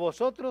 pero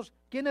vosotros,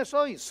 ¿quiénes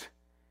sois?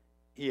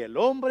 Y el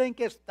hombre en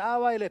que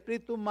estaba el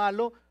espíritu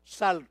malo,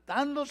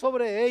 saltando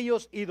sobre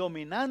ellos y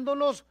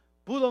dominándolos,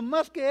 pudo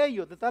más que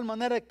ellos, de tal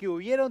manera que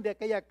huyeron de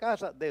aquella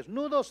casa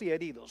desnudos y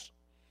heridos.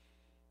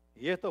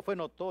 Y esto fue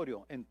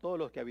notorio en todos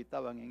los que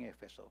habitaban en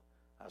Éfeso,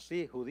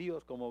 así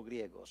judíos como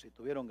griegos, y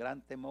tuvieron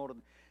gran temor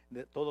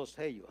de todos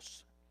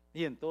ellos.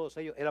 Y en todos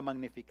ellos era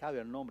magnificado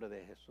el nombre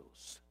de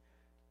Jesús.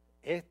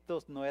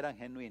 Estos no eran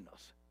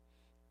genuinos.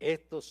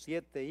 Estos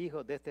 7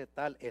 hijos de este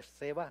tal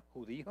Esceva,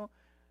 judío,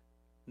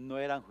 no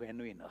eran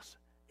genuinos.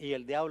 Y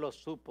el diablo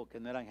supo que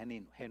no eran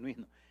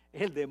genuinos.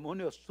 El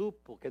demonio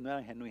supo que no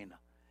eran genuinos.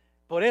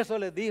 Por eso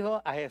les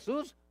dijo, a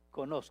Jesús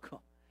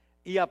conozco.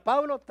 Y a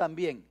Pablo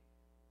también.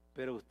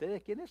 Pero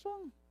ustedes, ¿quiénes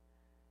son?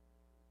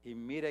 Y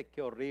mire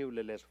qué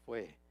horrible les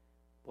fue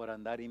por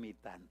andar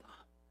imitando.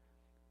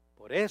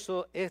 Por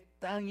eso es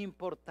tan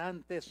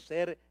importante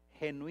ser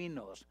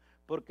genuinos.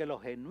 Porque lo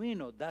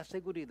genuino da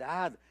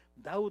seguridad,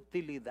 da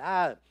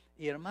utilidad.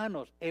 Y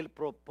hermanos, el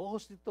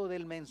propósito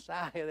del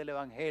mensaje del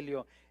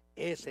Evangelio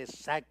es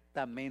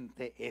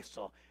exactamente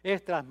eso.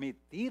 Es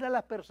transmitir a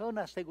las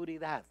personas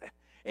seguridad.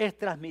 Es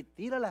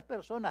transmitir a las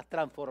personas,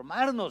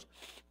 transformarnos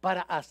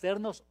para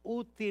hacernos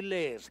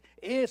útiles.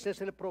 Ese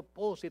es el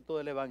propósito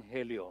del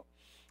Evangelio.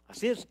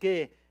 Así es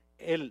que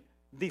el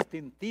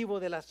distintivo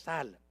de la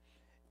sal,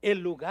 el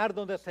lugar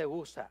donde se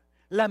usa,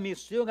 la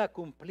misión a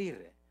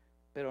cumplir.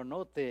 Pero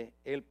note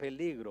el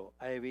peligro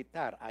a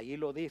evitar. Ahí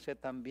lo dice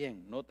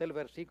también. Note el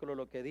versículo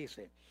lo que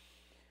dice.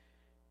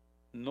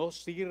 No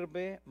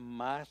sirve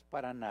más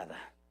para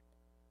nada,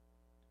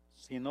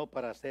 sino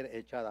para ser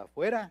echada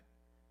afuera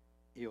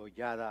y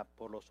hollada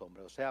por los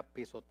hombres, o sea,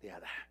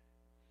 pisoteada.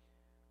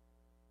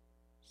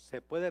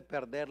 Se puede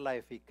perder la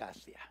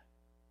eficacia.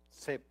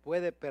 Se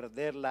puede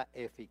perder la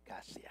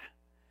eficacia.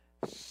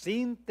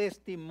 Sin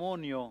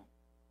testimonio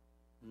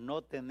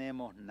no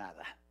tenemos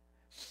nada.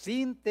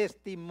 Sin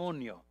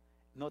testimonio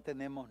no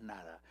tenemos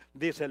nada.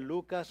 Dice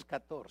Lucas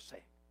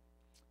 14.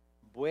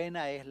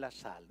 Buena es la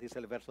sal, dice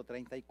el verso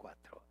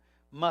 34.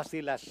 Mas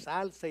si la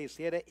sal se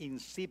hiciere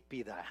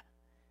insípida,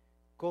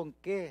 ¿con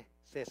qué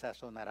se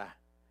sazonará?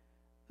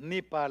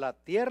 Ni para la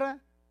tierra,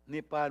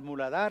 ni para el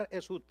muladar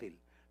es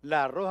útil.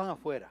 La arrojan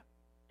afuera.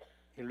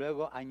 Y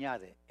luego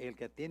añade, el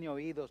que tiene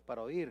oídos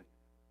para oír,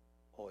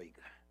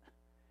 oiga.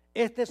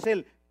 Este es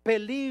el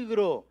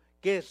peligro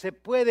que se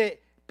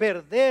puede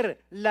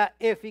perder la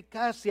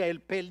eficacia,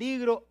 el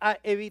peligro a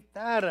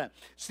evitar.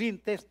 Sin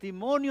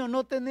testimonio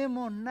no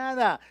tenemos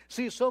nada.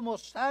 Si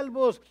somos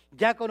salvos,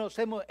 ya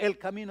conocemos el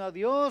camino a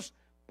Dios.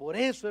 Por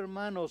eso,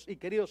 hermanos y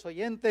queridos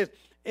oyentes,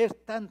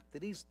 es tan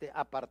triste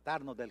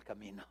apartarnos del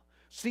camino.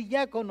 Si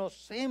ya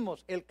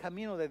conocemos el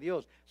camino de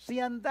Dios, si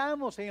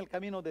andamos en el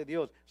camino de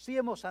Dios, si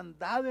hemos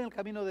andado en el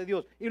camino de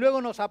Dios y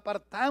luego nos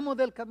apartamos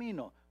del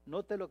camino.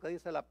 Note lo que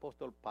dice el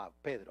apóstol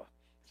Pedro,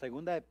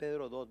 segunda de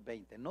Pedro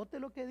 2:20. Note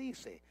lo que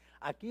dice.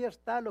 Aquí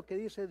está lo que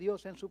dice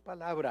Dios en su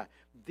palabra.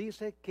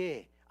 Dice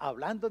que,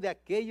 hablando de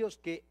aquellos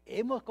que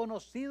hemos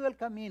conocido el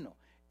camino,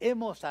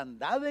 hemos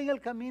andado en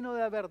el camino de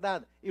la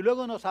verdad y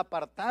luego nos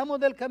apartamos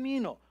del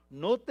camino.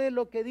 Note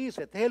lo que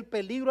dice. Este es el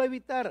peligro a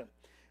evitar.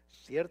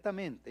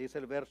 Ciertamente, dice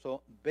el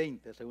verso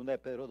 20, segunda de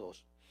Pedro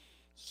 2,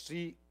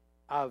 si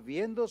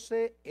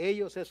habiéndose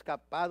ellos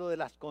escapado de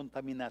las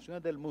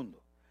contaminaciones del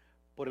mundo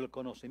por el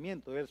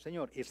conocimiento del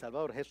Señor y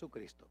Salvador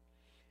Jesucristo,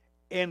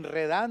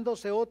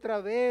 enredándose otra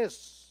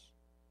vez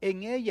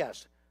en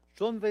ellas,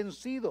 son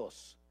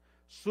vencidos,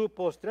 su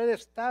postrer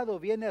estado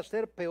viene a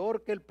ser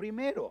peor que el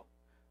primero,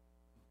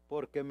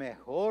 porque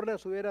mejor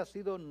les hubiera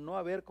sido no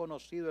haber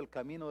conocido el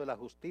camino de la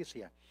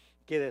justicia,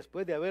 que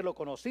después de haberlo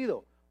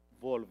conocido,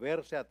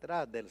 volverse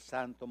atrás del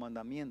santo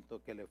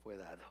mandamiento que le fue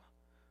dado.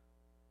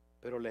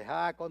 Pero les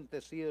ha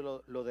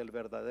acontecido lo del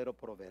verdadero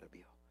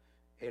proverbio.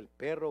 El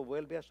perro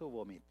vuelve a su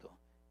vómito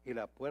y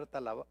la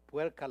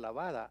puerca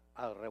lavada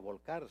al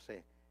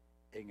revolcarse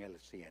en el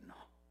cieno.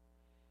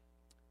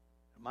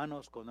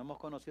 Hermanos, cuando hemos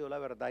conocido la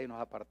verdad y nos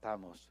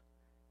apartamos,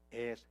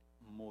 es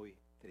muy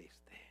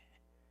triste.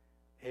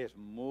 Es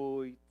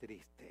muy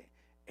triste.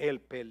 El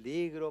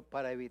peligro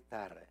para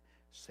evitar,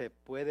 se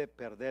puede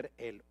perder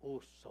el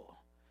uso.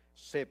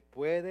 Se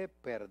puede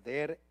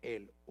perder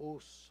el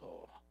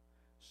uso.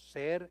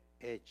 Ser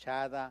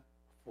echada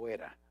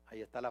fuera. Ahí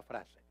está la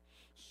frase.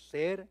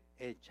 Ser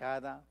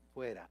echada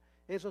fuera.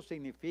 Eso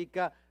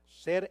significa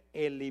ser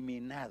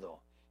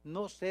eliminado,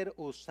 no ser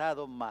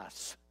usado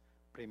más.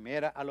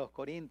 Primera a los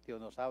Corintios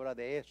nos habla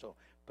de eso.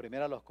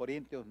 Primera a los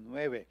Corintios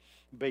 9,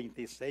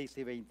 26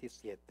 y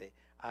 27.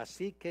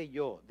 Así que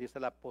yo, dice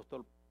el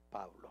apóstol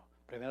Pablo,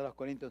 primera a los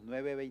Corintios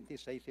 9,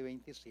 26 y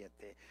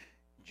 27.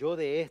 Yo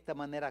de esta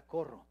manera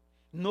corro,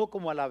 no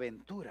como a la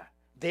aventura.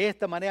 De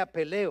esta manera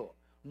peleo,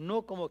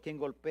 no como quien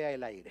golpea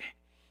el aire,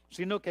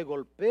 sino que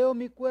golpeo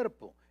mi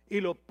cuerpo y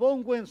lo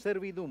pongo en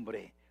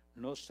servidumbre,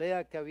 no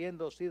sea que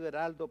habiendo sido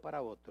heraldo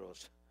para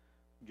otros,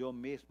 yo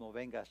mismo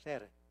venga a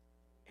ser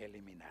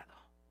eliminado.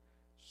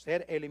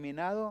 Ser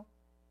eliminado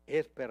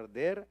es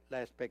perder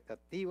las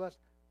expectativas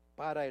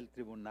para el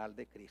tribunal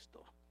de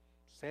Cristo.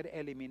 Ser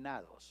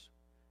eliminados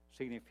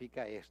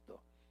significa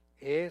esto,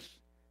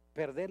 es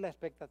perder la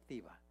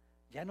expectativa.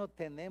 Ya no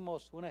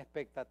tenemos una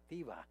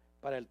expectativa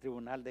para el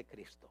tribunal de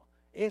Cristo.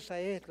 Esa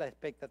es la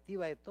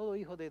expectativa de todo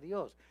hijo de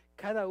Dios.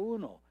 Cada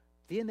uno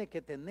tiene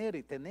que tener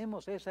y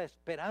tenemos esa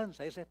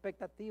esperanza, esa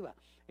expectativa.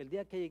 El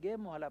día que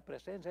lleguemos a la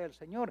presencia del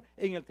Señor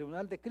en el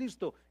tribunal de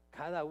Cristo,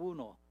 cada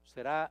uno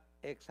será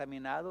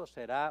examinado,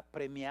 será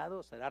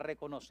premiado, será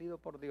reconocido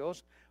por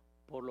Dios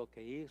por lo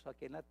que hizo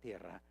aquí en la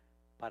tierra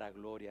para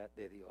gloria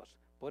de Dios.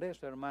 Por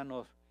eso,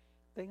 hermanos,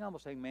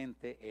 tengamos en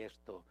mente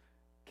esto.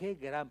 Qué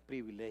gran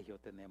privilegio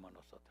tenemos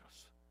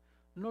nosotros.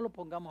 No lo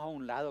pongamos a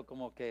un lado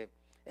como que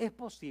es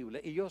posible,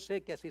 y yo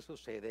sé que así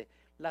sucede,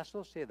 la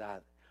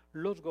sociedad,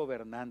 los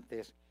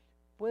gobernantes,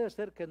 puede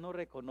ser que no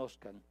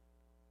reconozcan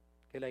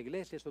que la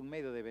iglesia es un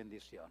medio de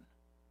bendición.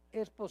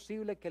 Es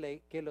posible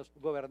que los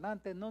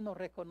gobernantes no nos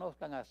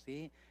reconozcan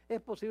así. Es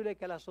posible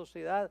que la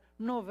sociedad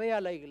no vea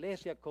a la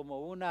iglesia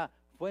como una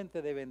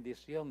fuente de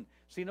bendición,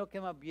 sino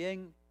que más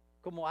bien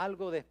como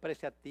algo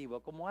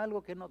despreciativo, como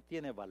algo que no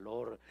tiene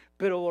valor.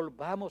 Pero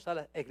volvamos a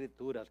las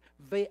Escrituras,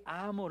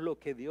 veamos lo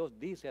que Dios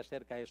dice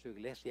acerca de su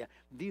iglesia.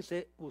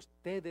 Dice,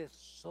 ustedes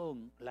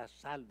son la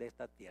sal de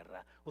esta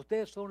tierra,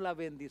 ustedes son la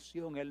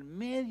bendición, el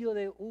medio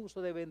de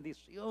uso de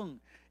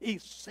bendición, y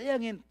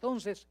sean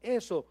entonces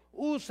eso,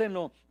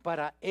 úsenlo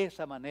para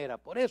esa manera.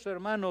 Por eso,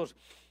 hermanos,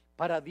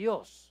 para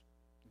Dios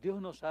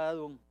nos ha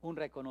dado un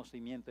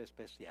reconocimiento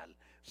especial.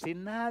 Si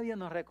nadie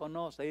nos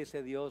reconoce,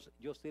 dice Dios,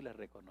 yo sí les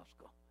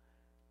reconozco.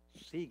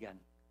 Sigan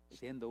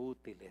siendo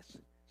útiles,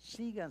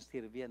 sigan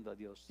sirviendo a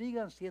Dios,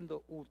 sigan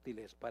siendo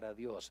útiles para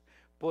Dios,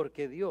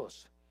 porque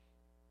Dios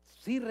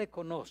sí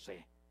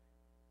reconoce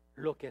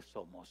lo que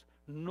somos.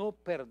 No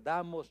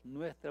perdamos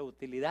nuestra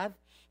utilidad,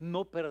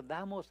 no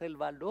perdamos el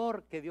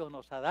valor que Dios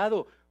nos ha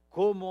dado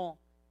como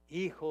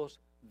hijos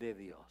de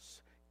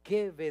Dios.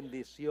 Qué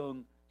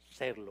bendición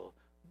serlo.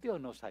 Dios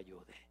nos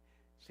ayude.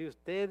 Si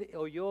usted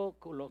o yo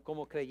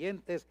como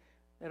creyentes,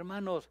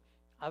 hermanos,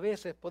 a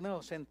veces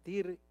podemos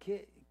sentir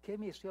 ¿qué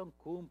misión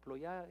cumplo?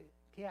 Ya,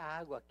 ¿qué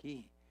hago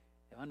aquí?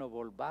 Hermano,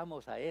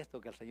 volvamos a esto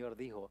que el Señor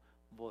dijo,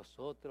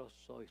 vosotros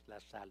sois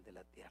la sal de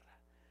la tierra.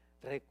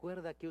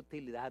 Recuerda qué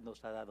utilidad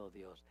nos ha dado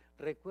Dios.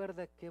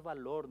 Recuerda qué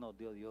valor nos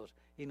dio Dios.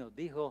 Y nos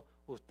dijo,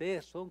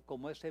 ustedes son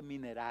como ese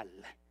mineral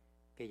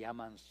que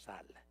llaman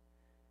sal.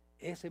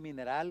 Ese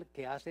mineral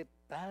que hace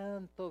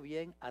tanto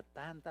bien a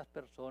tantas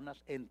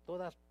personas en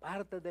todas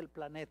partes del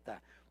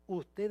planeta.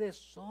 Ustedes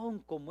son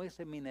como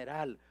ese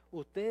mineral,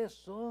 ustedes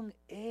son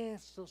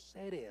esos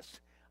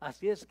seres.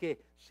 Así es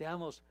que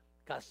seamos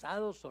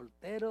casados,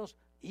 solteros,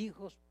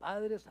 hijos,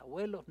 padres,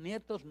 abuelos,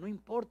 nietos, no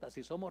importa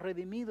si somos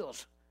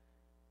redimidos.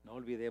 no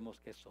olvidemos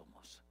que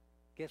somos.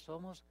 ¿Qué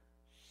somos?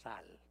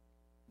 Sal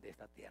de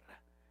esta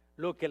tierra.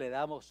 Lo que le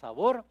damos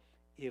sabor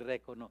y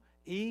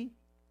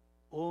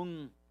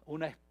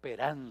una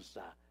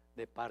esperanza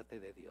de parte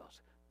de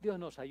Dios. Dios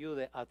nos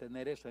ayude a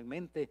tener eso en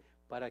mente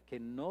para que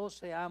no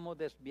seamos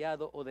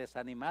desviados o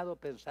desanimados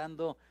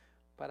pensando,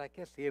 ¿para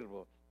qué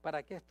sirvo?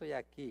 ¿Para qué estoy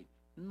aquí?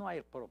 No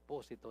hay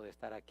propósito de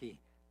estar aquí.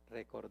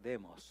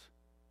 Recordemos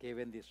qué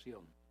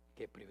bendición,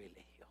 qué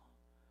privilegio.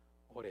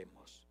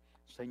 Oremos.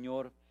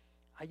 Señor,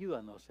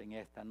 ayúdanos en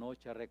esta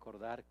noche a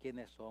recordar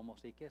quiénes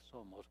somos y qué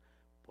somos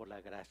por la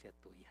gracia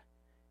tuya.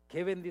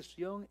 Qué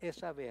bendición es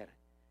saber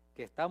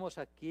que estamos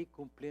aquí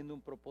cumpliendo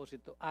un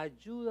propósito.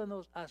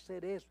 Ayúdanos a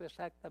hacer eso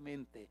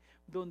exactamente,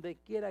 donde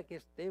quiera que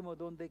estemos,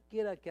 donde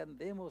quiera que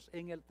andemos,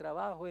 en el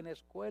trabajo, en la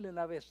escuela, en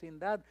la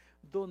vecindad,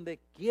 donde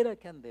quiera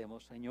que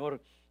andemos, Señor.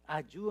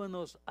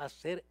 Ayúdanos a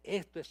hacer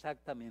esto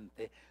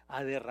exactamente,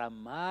 a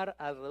derramar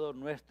alrededor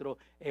nuestro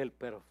el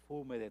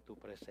perfume de tu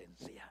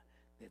presencia.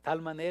 De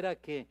tal manera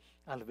que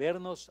al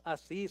vernos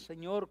así,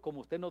 Señor, como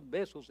usted nos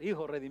ve, sus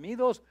hijos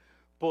redimidos,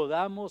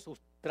 podamos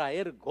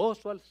traer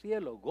gozo al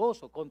cielo,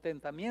 gozo,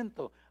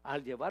 contentamiento,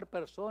 al llevar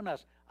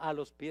personas a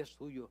los pies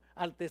suyos,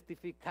 al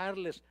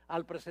testificarles,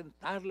 al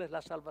presentarles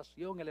la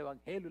salvación, el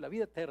evangelio y la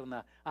vida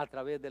eterna a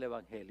través del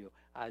evangelio.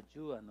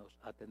 Ayúdanos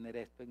a tener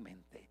esto en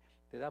mente.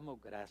 Te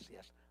damos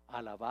gracias,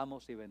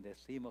 alabamos y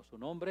bendecimos su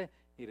nombre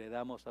y le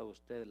damos a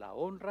usted la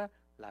honra,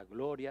 la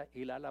gloria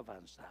y la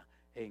alabanza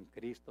en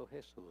Cristo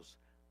Jesús.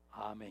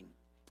 Amén.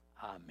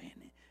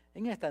 Amén.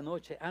 En esta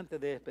noche,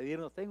 antes de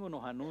despedirnos, tengo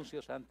unos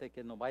anuncios antes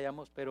que nos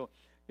vayamos, pero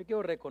yo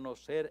quiero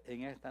reconocer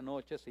en esta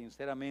noche,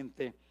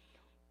 sinceramente,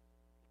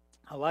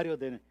 a varios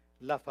de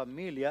la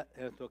familia,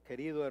 de nuestro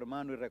querido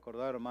hermano y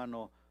recordado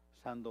hermano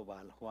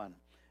Sandoval, Juan.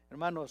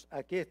 Hermanos,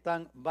 aquí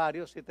están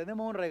varios. Si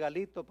tenemos un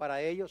regalito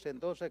para ellos,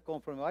 entonces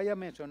conforme vaya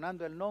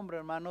mencionando el nombre,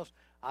 hermanos,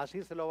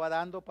 así se lo va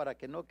dando para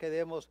que no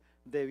quedemos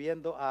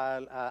debiendo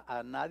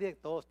a nadie.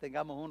 Todos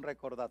tengamos un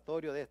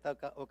recordatorio de esta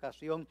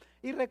ocasión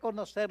y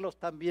reconocerlos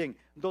también.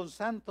 Don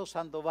Santos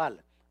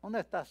Sandoval.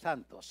 ¿Dónde está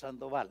Santos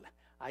Sandoval?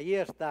 Ahí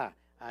está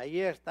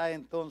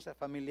entonces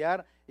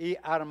familiar. Y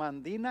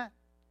Armandina,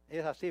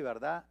 es así,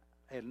 ¿verdad?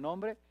 El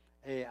nombre,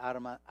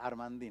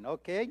 Armandina.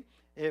 Ok.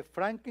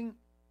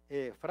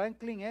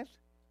 Franklin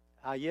es,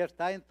 ahí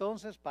está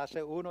entonces,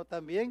 pase uno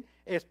también.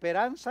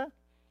 Esperanza,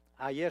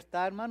 ahí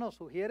está hermano,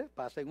 sugiere,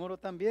 pasen uno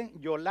también.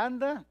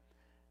 Yolanda,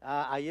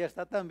 ahí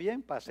está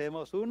también,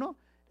 pasemos uno.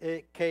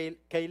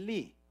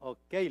 Kaylee,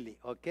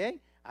 ok,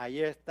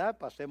 ahí está,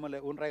 pasémosle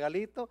un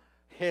regalito.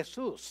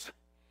 Jesús,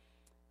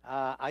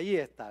 ahí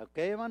está, ok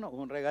hermano,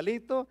 un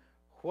regalito.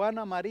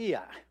 Juana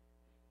María,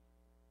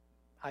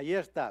 ahí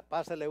está,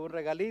 pásale un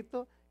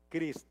regalito.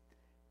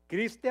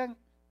 Cristian,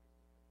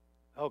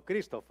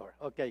 Christopher,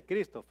 ok,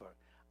 Christopher.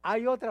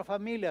 Hay otras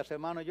familias,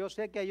 hermano, yo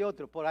sé que hay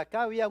otros. Por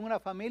acá había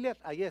unas familias,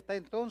 ahí está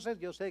entonces,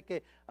 yo sé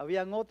que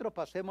habían otros,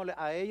 pasémosle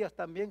a ellas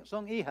también.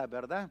 Son hijas,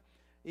 ¿verdad?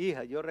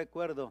 Hijas, yo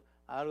recuerdo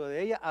algo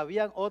de ellas.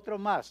 Habían otro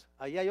más,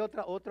 ahí hay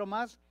otro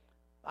más.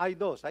 Hay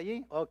dos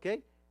allí, ok.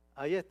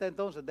 Ahí está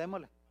entonces,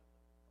 démosle.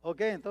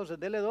 Ok, entonces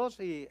dele dos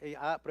y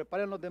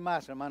preparen los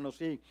demás,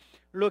 hermanos. Y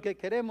lo que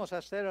queremos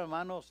hacer,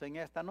 hermanos, en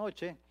esta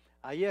noche,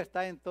 ahí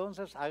está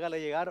entonces, hágale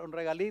llegar un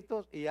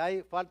regalito y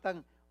ahí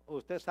faltan,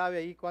 usted sabe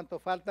ahí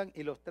cuántos faltan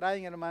y los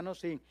traen,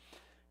 hermanos. Y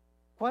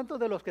cuántos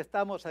de los que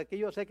estamos aquí,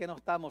 yo sé que no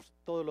estamos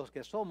todos los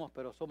que somos,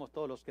 pero somos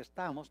todos los que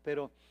estamos,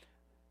 pero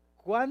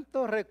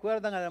 ¿cuántos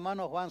recuerdan al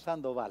hermano Juan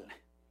Sandoval?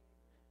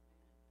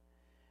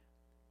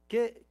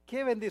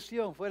 Qué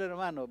bendición fue el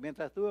hermano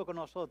mientras estuvo con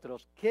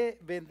nosotros, qué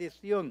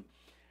bendición.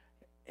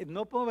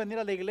 No puedo venir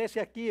a la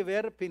iglesia aquí y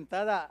ver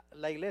pintada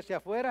la iglesia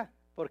afuera,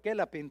 porque él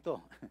la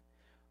pintó.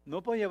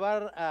 No puedo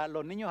llevar a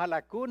los niños a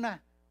la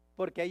cuna,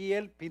 porque allí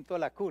él pintó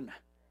la cuna,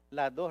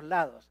 los dos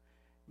lados.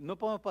 No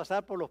podemos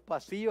pasar por los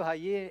pasillos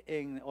allí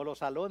o los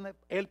salones,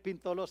 él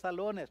pintó los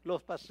salones,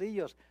 los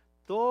pasillos,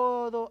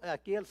 todo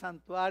aquí el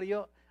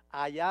santuario,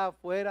 allá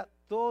afuera,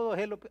 todo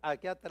él,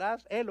 aquí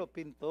atrás, él lo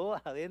pintó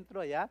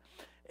adentro allá.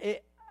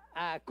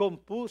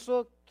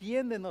 Compuso,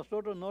 ¿quién de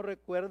nosotros no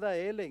recuerda a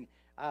él?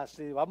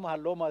 Si vamos a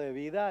Loma de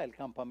Vida, el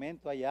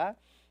campamento allá,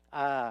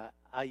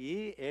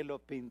 allí él lo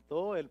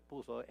pintó,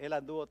 él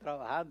anduvo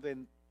trabajando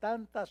en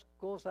tantas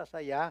cosas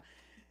allá.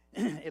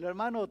 El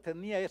hermano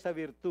tenía esa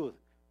virtud,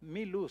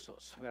 1000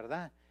 usos,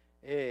 ¿verdad?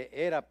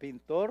 Era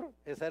pintor,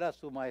 esa era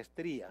su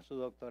maestría, su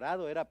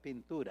doctorado era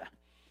pintura,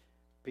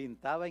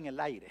 pintaba en el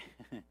aire,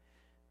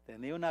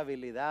 tenía una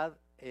habilidad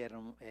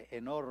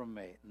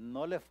enorme,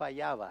 no le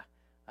fallaba,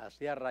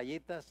 hacía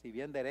rayitas y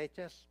bien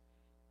derechas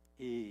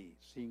y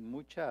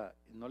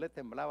no le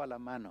temblaba la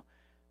mano.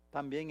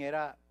 También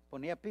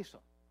ponía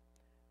piso.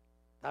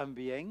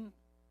 También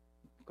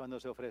cuando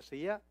se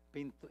ofrecía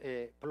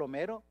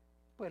plomero,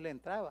 pues le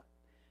entraba.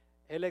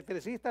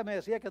 Electricista me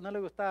decía que no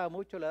le gustaba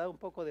mucho, le daba un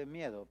poco de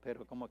miedo,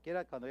 pero como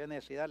quiera, cuando había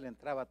necesidad le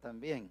entraba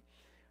también.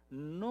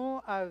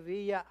 No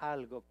había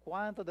algo.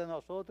 ¿Cuántos de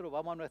nosotros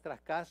vamos a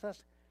nuestras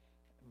casas?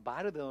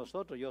 Varios de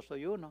nosotros, yo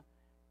soy uno,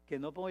 que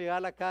no puedo llegar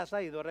a la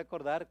casa y no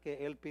recordar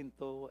que él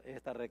pintó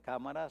estas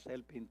recámaras,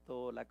 él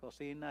pintó la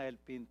cocina, él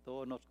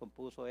pintó, nos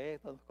compuso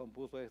esto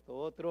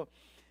otro.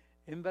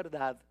 En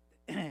verdad,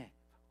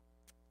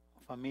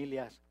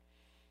 familias,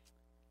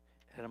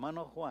 el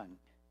hermano Juan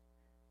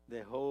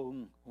dejó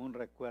un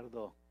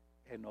recuerdo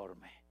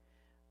enorme.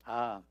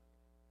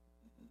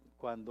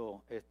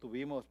 Cuando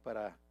estuvimos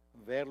para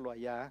verlo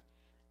allá,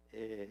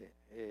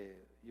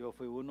 yo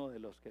fui uno de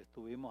los que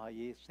estuvimos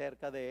allí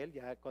cerca de él.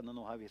 Ya cuando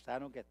nos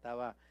avisaron que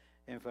estaba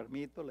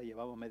enfermito, le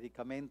llevamos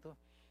medicamentos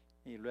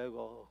y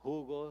luego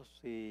jugos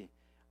y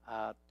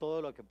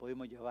todo lo que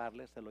pudimos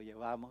llevarle, se lo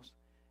llevamos,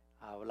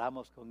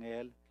 hablamos con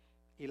él.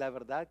 Y la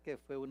verdad que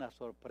fue una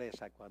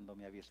sorpresa cuando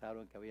me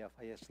avisaron que había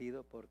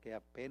fallecido, porque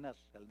apenas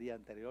el día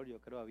anterior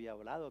yo creo había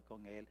hablado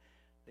con él,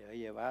 le había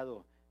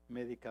llevado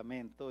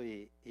medicamento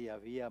y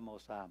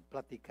habíamos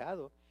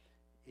platicado,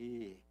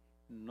 y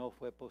no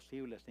fue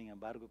posible. Sin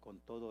embargo, con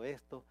todo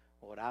esto,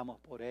 oramos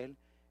por él,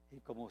 y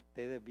como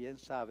ustedes bien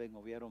saben,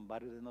 hubieron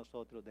varios de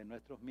nosotros, de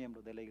nuestros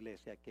miembros de la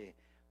iglesia, que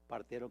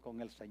partieron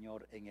con el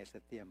Señor en ese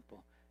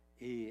tiempo,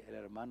 y el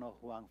hermano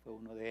Juan fue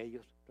uno de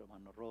ellos, el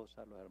hermano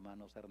Rosa, los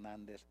hermanos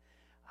Hernández,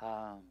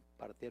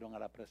 partieron a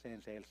la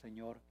presencia del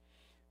Señor.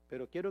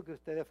 Pero quiero que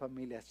ustedes,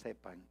 familia,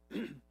 sepan que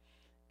el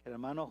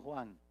hermano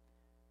Juan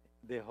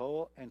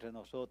dejó entre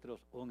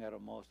nosotros un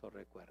hermoso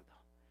recuerdo.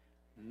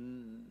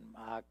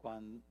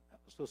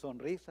 Su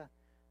sonrisa,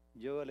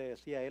 yo le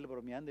decía a él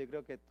bromeando, yo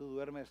creo que tú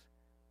duermes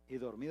y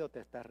dormido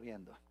te estás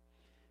riendo.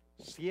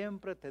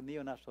 Siempre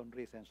tenía una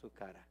sonrisa en su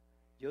cara.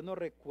 Yo no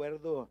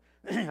recuerdo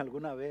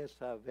alguna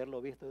vez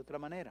haberlo visto de otra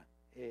manera.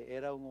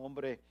 Era un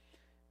hombre,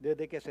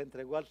 desde que se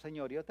entregó al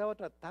Señor. Yo estaba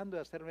tratando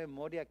de hacer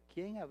memoria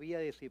quién había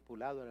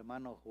discipulado al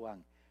hermano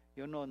Juan.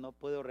 Yo no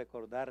puedo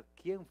recordar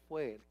quién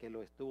fue el que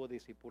lo estuvo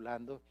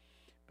discipulando,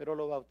 pero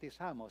lo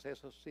bautizamos,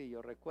 eso sí,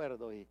 yo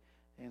recuerdo, y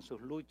en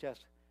sus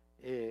luchas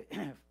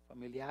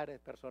familiares,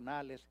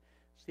 personales,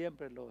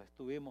 siempre lo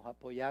estuvimos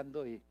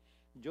apoyando. Y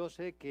yo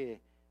sé que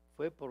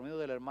fue por medio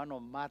del hermano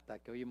Mata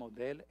que oímos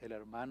de él. El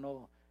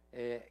hermano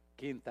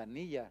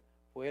Quintanilla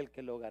fue el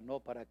que lo ganó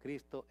para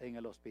Cristo en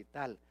el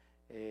hospital.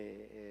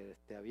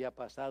 Había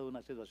pasado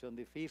una situación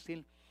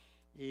difícil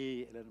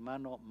y el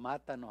hermano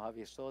Mata nos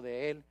avisó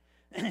de él.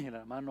 El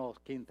hermano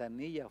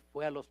Quintanilla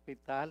fue al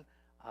hospital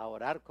a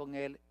orar con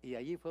él, y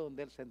allí fue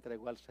donde él se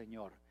entregó al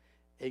Señor,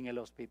 en el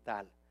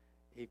hospital.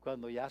 Y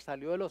cuando ya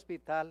salió del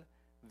hospital,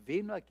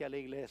 vino aquí a la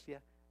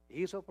iglesia,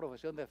 hizo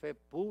profesión de fe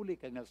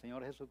pública en el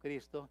Señor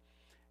Jesucristo,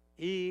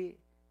 y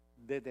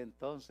desde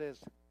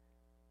entonces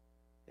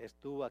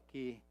estuvo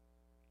aquí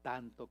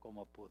tanto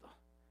como pudo.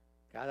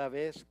 Cada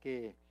vez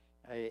que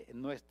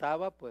no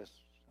estaba, pues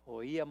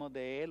oíamos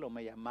de él, o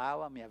me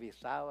llamaba, me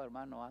avisaba: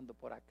 hermano, ando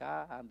por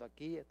acá, ando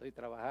aquí, estoy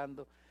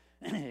trabajando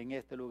en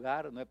este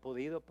lugar, no he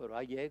podido, pero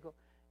ahí llego.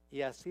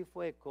 Y así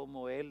fue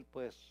como él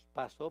pues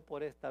pasó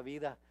por esta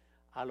vida,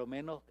 a lo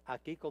menos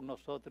aquí con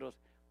nosotros,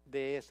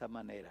 de esa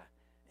manera.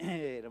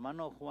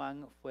 Hermano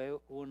Juan fue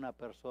una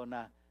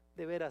persona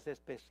de veras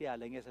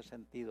especial en ese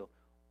sentido,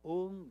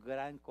 un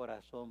gran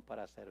corazón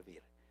para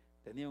servir,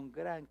 tenía un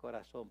gran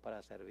corazón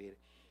para servir.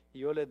 Y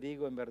yo les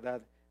digo, en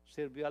verdad,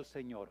 sirvió al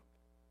Señor.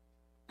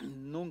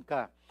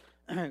 Nunca,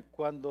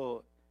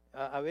 cuando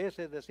a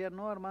veces decía: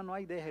 no, hermano,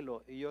 ahí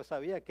déjelo, y yo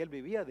sabía que él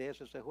vivía de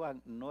eso, ese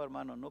Juan: no,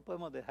 hermano, no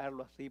podemos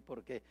dejarlo así,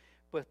 porque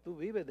pues tú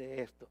vives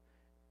de esto.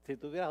 Si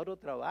tuvieras otro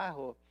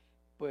trabajo,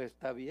 pues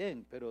está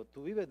bien, pero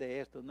tú vives de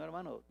esto. No,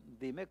 hermano,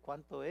 dime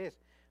cuánto es.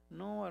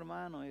 No,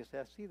 hermano, dice: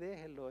 así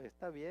déjelo,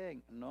 está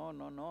bien.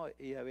 No,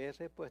 y a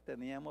veces pues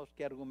teníamos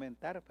que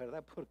argumentar,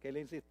 ¿verdad? Porque él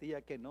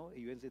insistía que no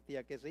y yo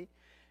insistía que sí,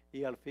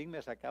 y al fin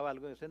me sacaba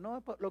algo y dice: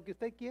 no, lo que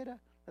usted quiera.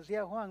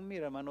 Decía Juan: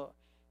 mira, hermano,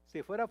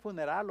 si fuera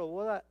funeral o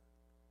boda,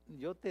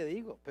 yo te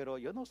digo, pero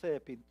yo no sé de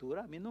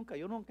pintura.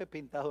 Yo nunca he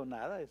pintado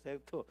nada,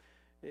 excepto,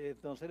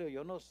 entonces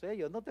yo no sé,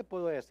 yo no te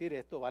puedo decir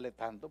esto vale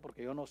tanto,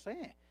 porque yo no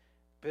sé,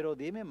 pero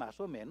dime más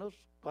o menos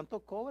cuánto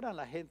cobran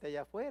la gente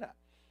allá afuera.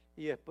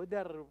 Y después de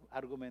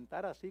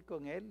argumentar así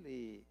con él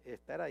y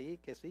estar ahí,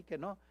 que sí, que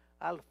no,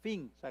 al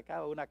fin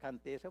sacaba una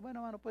cantidad y dice: bueno,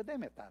 hermano, pues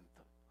deme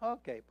tanto.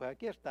 Ok, pues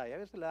aquí está. Y a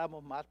veces le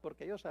damos más,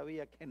 porque yo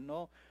sabía que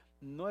no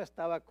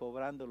estaba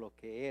cobrando lo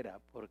que era,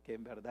 porque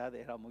en verdad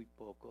era muy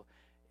poco.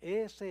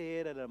 Ese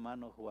era el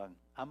hermano Juan.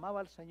 Amaba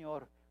al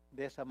Señor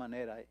de esa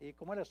manera. Y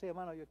como él decía: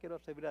 hermano, yo quiero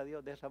servir a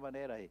Dios de esa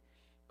manera. Y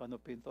cuando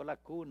pintó la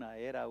cuna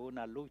era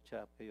una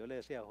lucha. Yo le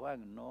decía a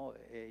Juan: no,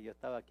 yo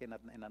estaba aquí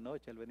en la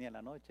noche, él venía en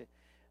la noche.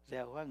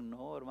 Decía: Juan,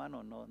 no,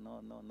 hermano,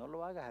 no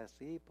lo hagas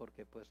así,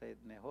 porque pues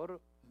mejor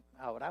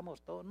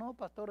abramos todo. No,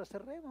 pastor,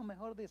 cerremos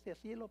mejor. Dice: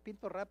 así lo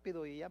pinto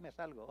rápido y ya me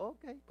salgo.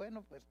 Ok,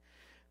 bueno, pues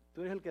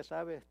tú eres el que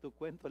sabes tu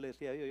cuento, le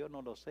decía yo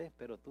no lo sé,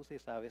 pero tú sí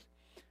sabes.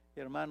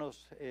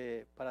 Hermanos,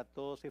 para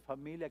todos y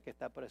familia que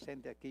está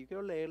presente aquí,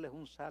 quiero leerles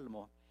un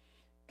salmo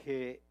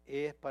que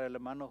es para el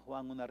hermano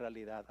Juan una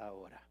realidad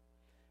ahora.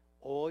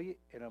 Hoy,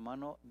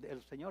 hermano,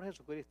 el Señor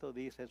Jesucristo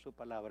dice en su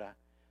palabra: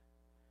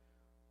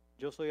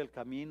 yo soy el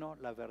camino,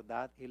 la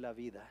verdad y la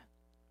vida.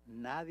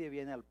 Nadie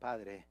viene al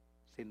Padre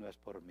si no es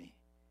por mí.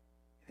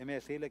 Déjeme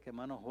decirle que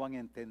hermano Juan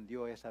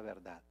entendió esa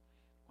verdad.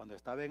 Cuando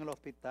estaba en el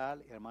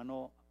hospital, el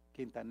hermano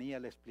Quintanilla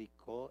le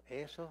explicó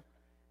eso,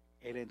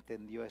 él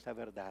entendió esa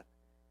verdad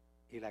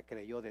y la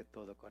creyó de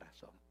todo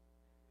corazón.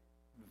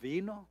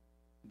 Vino,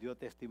 dio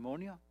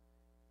testimonio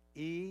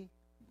y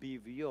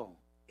vivió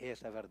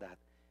esa verdad.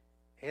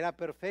 ¿Era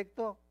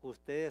perfecto?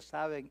 Ustedes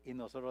saben y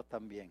nosotros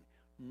también.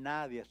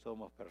 Nadie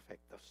somos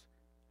perfectos.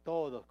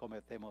 Todos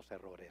cometemos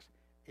errores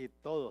y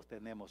todos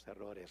tenemos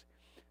errores.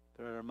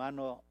 Pero el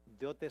hermano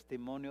dio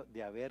testimonio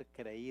de haber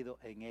creído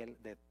en él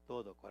de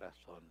todo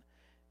corazón.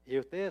 Y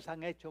ustedes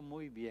han hecho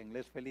muy bien.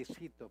 Les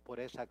felicito por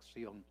esa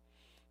acción.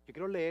 Yo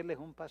quiero leerles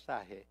un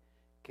pasaje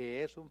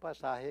que es un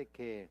pasaje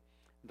que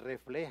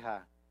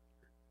refleja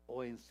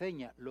o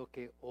enseña lo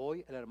que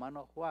hoy el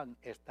hermano Juan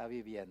está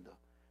viviendo.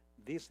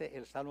 Dice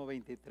el Salmo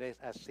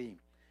 23 así: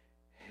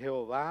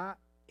 Jehová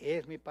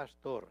es mi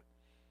pastor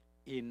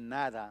y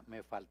nada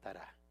me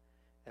faltará.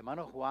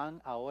 Hermano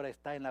Juan ahora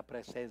está en la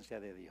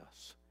presencia de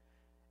Dios.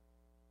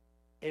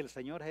 El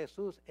Señor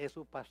Jesús es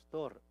su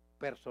pastor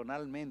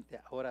personalmente,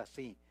 ahora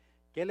sí.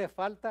 ¿Qué le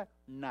falta?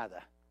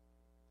 Nada.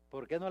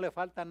 ¿Por qué no le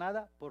falta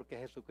nada? Porque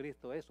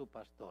Jesucristo es su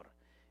pastor.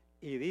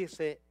 Y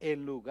dice,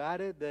 en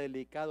lugares de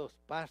delicados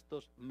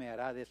pastos me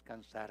hará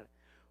descansar.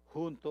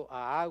 Junto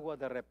a aguas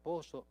de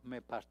reposo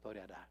me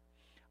pastoreará.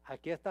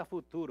 Aquí está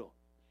futuro.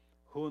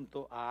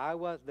 Junto a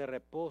aguas de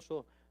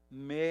reposo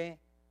me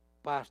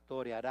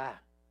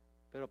pastoreará.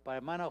 Pero para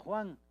hermano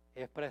Juan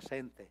es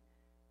presente.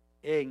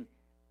 En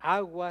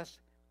aguas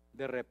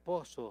de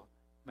reposo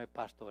me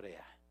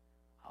pastorea.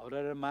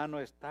 Ahora el hermano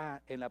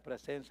está en la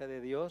presencia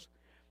de Dios,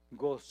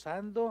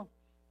 gozando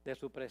de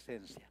su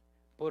presencia.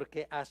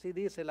 Porque así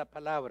dice la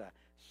palabra: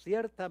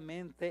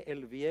 ciertamente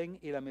el bien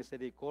y la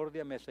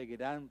misericordia me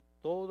seguirán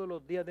todos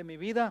los días de mi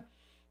vida,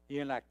 y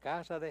en la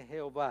casa de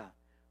Jehová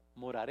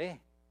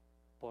moraré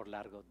por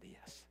largos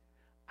días.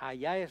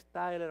 Allá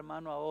está el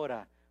hermano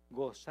ahora,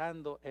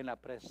 gozando en la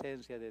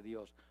presencia de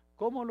Dios.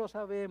 ¿Cómo lo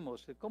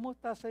sabemos? ¿Cómo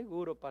está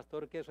seguro,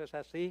 pastor, que eso es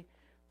así?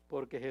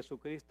 Porque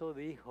Jesucristo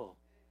dijo,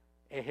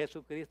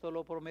 Jesucristo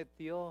lo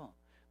prometió.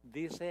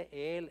 Dice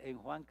él en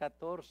Juan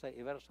 14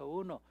 y verso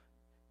 1,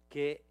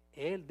 que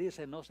él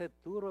dice, no se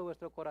turbe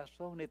vuestro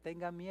corazón ni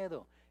tenga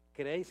miedo.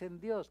 Creéis en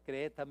Dios,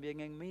 creed también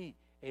en mí.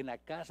 En la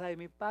casa de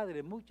mi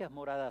Padre muchas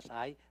moradas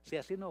hay. Si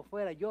así no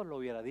fuera, yo os lo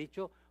hubiera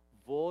dicho.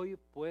 Voy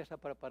pues a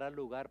preparar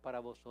lugar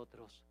para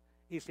vosotros.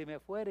 Y si me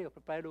fuere y os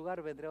prepararé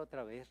lugar, vendré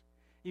otra vez.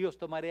 Y os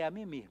tomaré a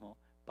mí mismo,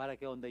 para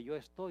que donde yo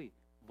estoy,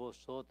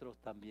 vosotros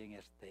también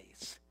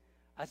estéis.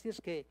 Así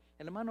es que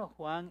el hermano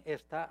Juan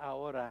está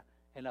ahora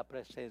en la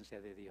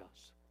presencia de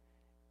Dios.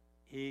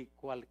 Y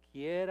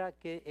cualquiera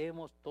que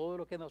todo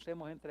lo que nos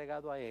hemos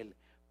entregado a Él,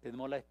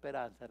 tenemos la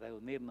esperanza de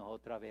reunirnos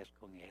otra vez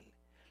con Él.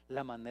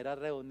 La manera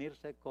de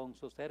reunirse con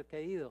su ser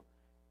querido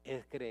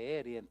es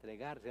creer y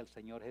entregarse al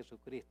Señor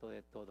Jesucristo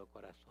de todo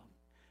corazón.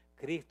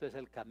 Cristo es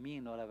el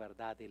camino, la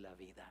verdad y la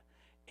vida.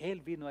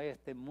 Él vino a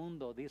este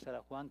mundo, dice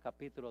Juan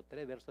capítulo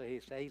 3, verso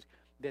 16,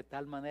 de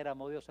tal manera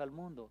amó Dios al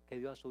mundo que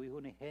dio a su Hijo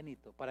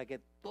unigénito, para que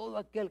todo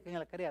aquel que en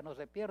él crea no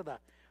se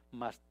pierda,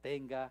 mas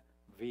tenga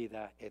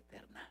vida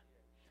eterna.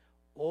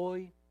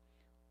 Hoy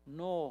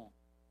no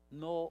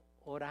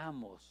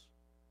oramos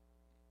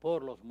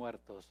por los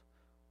muertos,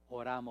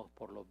 oramos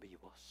por los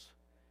vivos.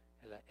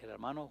 El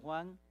hermano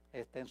Juan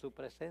está en su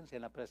presencia,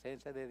 en la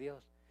presencia de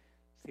Dios.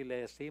 Si le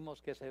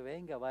decimos que se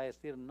venga, va a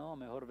decir, no,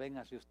 mejor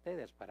vénganse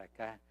ustedes para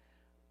acá.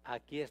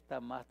 Aquí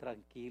está más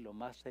tranquilo,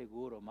 más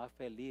seguro, más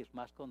feliz,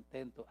 más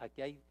contento.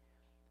 Aquí hay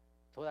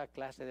toda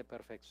clase de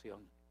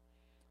perfección.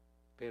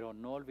 Pero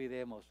no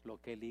olvidemos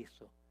lo que Él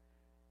hizo.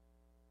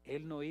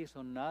 Él no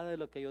hizo nada de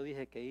lo que yo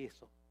dije que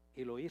hizo.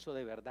 Y lo hizo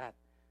de verdad.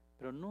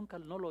 Pero nunca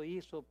no lo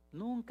hizo.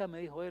 Nunca me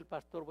dijo él,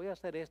 pastor, voy a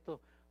hacer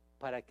esto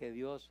para que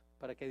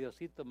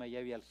Diosito me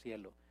lleve al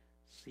cielo.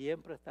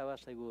 Siempre estaba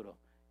seguro.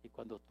 Y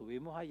cuando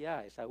estuvimos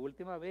allá, esa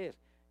última vez,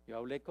 yo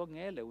hablé con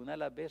él. Una de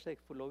las veces,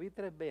 lo vi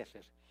 3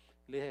 veces.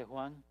 Le dije,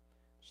 Juan,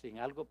 si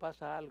algo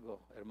pasa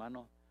algo,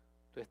 hermano,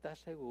 ¿tú estás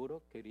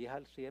seguro que irías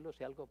al cielo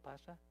si algo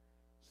pasa?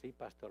 Sí,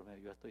 pastor,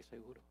 yo estoy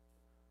seguro.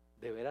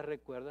 ¿De veras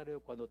recuerdas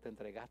cuando te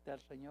entregaste al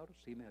Señor?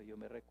 Sí, yo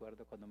me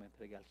recuerdo cuando me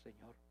entregué al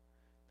Señor.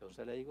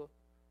 Entonces le digo,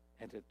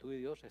 entre tú y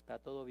Dios, ¿está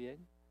todo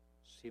bien?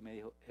 Sí, me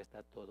dijo,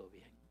 está todo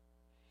bien.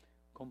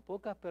 Con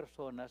pocas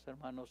personas,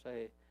 hermanos,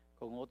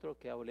 con otro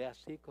que hablé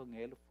así con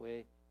él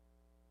fue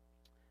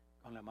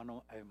con el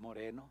hermano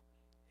Moreno,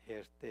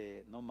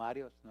 no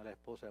Mario, sino la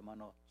esposa del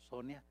hermano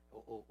Sonia,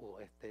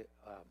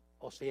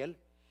 Ociel.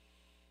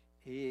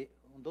 Y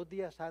 2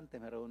 días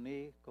antes me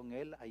reuní con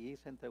él, allí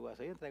se entregó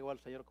al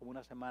Señor como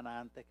una semana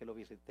antes que lo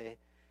visité,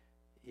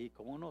 y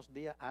como unos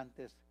días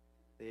antes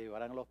de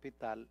llevar al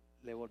hospital,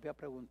 le volví a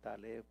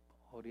preguntarle,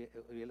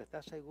 Oriel,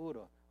 ¿estás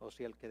seguro? O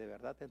si el que de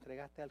verdad te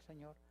entregaste al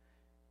Señor,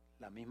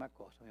 la misma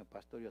cosa, mi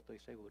pastor, yo estoy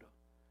seguro,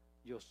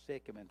 yo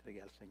sé que me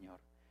entregué al Señor.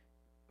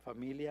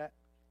 Familia,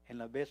 en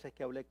las veces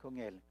que hablé con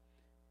él,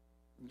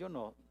 yo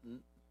no,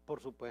 por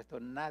supuesto,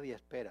 nadie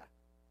espera,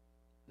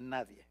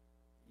 nadie.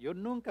 Yo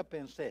nunca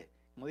pensé,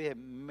 como dije,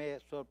 me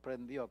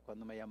sorprendió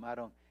cuando me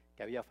llamaron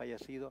que había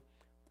fallecido,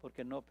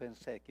 porque no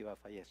pensé que iba a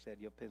fallecer.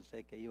 Yo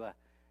pensé que iba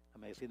la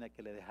medicina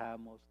que le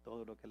dejamos,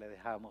 todo lo que le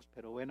dejamos,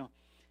 pero bueno,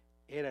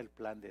 era el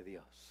plan de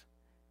Dios.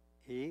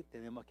 Y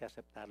tenemos que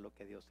aceptar lo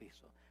que Dios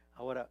hizo.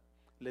 Ahora,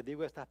 les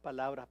digo estas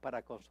palabras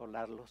para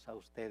consolarlos a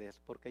ustedes,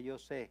 porque yo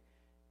sé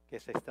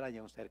que se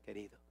extraña un ser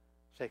querido.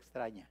 Se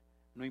extraña.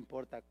 No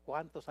importa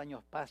cuántos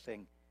años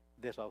pasen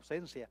de su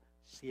ausencia,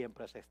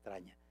 siempre se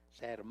extraña.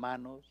 Sea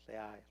hermano,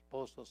 sea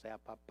esposo, sea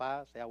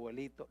papá, sea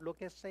abuelito, lo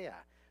que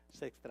sea,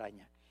 se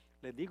extraña.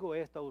 Les digo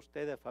esto a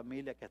ustedes,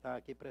 familia, que están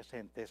aquí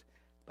presentes,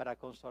 para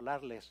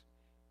consolarles,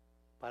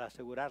 para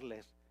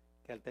asegurarles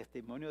que el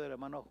testimonio del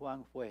hermano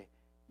Juan fue: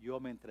 yo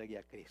me entregué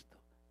a Cristo,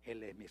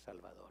 Él es mi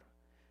Salvador.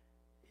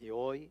 Y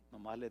hoy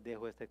nomás les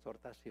dejo esta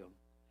exhortación: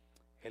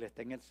 Él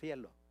está en el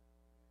cielo,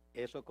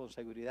 eso con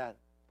seguridad,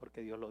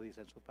 porque Dios lo dice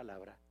en su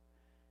palabra.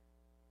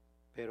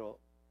 Pero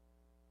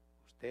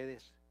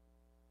ustedes,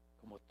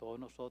 como todos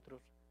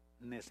nosotros,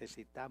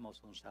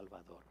 necesitamos un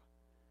Salvador.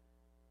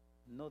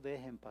 No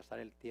dejen pasar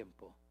el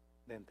tiempo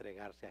de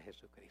entregarse a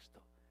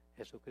Jesucristo.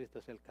 Jesucristo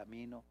es el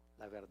camino,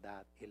 la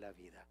verdad y la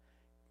vida.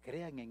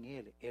 Crean en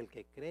Él. El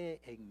que cree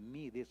en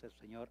mí, dice el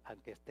Señor,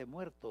 aunque esté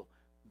muerto,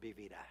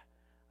 vivirá.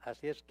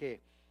 Así es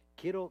que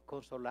quiero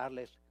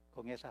consolarles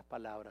con esas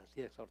palabras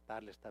y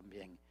exhortarles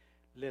también.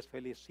 Les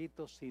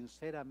felicito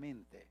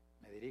sinceramente.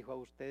 Me dirijo a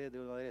ustedes de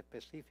una manera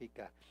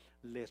específica.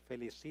 Les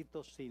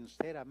felicito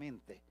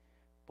sinceramente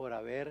por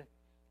haber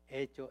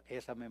hecho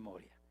esa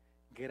memoria.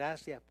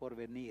 Gracias por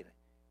venir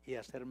y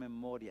hacer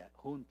memoria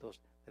juntos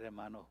del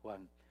hermano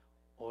Juan.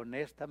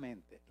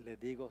 Honestamente, les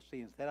digo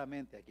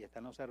sinceramente, aquí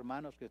están los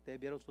hermanos que ustedes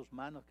vieron sus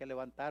manos que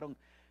levantaron,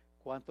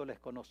 cuánto les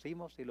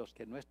conocimos, y los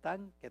que no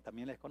están, que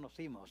también les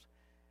conocimos.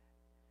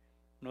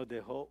 Nos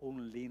dejó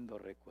un lindo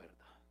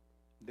recuerdo.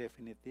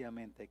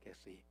 Definitivamente que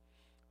sí.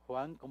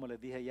 Juan, como les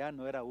dije ya,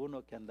 no era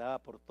uno que andaba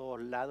por todos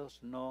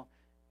lados, no.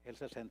 Él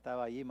se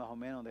sentaba ahí más o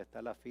menos donde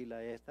está la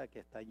fila esta, que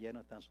está lleno,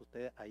 están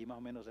ustedes, ahí más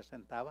o menos se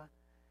sentaba.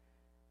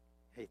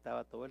 Ahí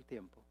estaba todo el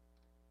tiempo,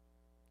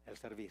 el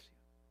servicio.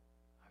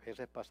 A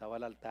veces pasaba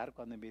al altar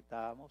cuando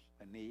invitábamos,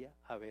 venía,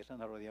 a veces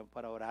nos reuníamos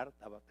para orar,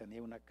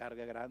 tenía una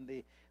carga grande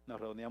y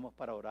nos reuníamos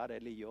para orar,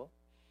 él y yo,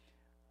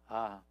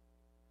 a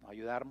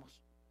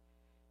ayudarnos.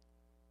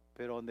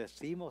 Pero donde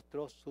sí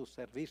mostró su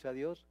servicio a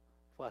Dios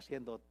fue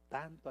haciendo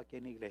tanto aquí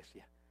en la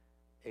iglesia,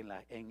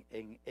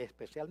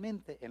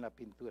 especialmente en la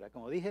pintura.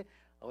 Como dije,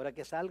 ahora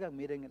que salgan,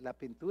 miren la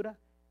pintura,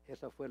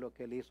 eso fue lo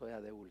que él hizo ya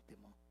de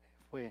último.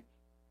 Fue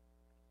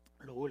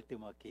lo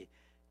último aquí.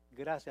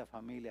 Gracias,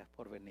 familias,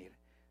 por venir.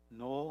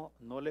 No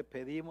le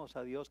pedimos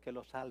a Dios que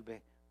lo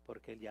salve,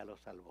 porque Él ya lo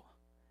salvó.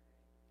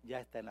 Ya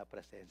está en la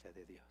presencia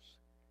de Dios.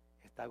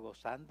 Está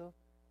gozando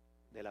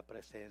de la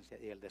presencia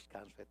y el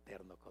descanso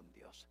eterno con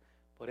Dios.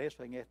 Por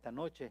eso en esta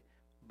noche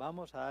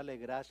vamos a darle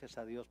gracias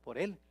a Dios por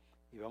Él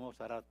y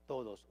vamos a orar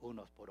todos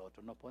unos por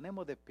otros. Nos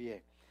ponemos de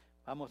pie.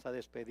 Vamos a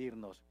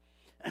despedirnos.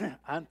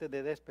 Antes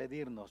de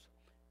despedirnos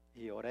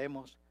y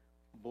oremos,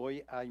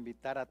 voy a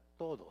invitar a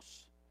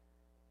todos.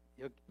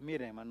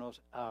 Miren,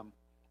 hermanos,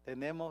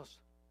 tenemos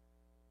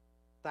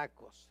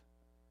tacos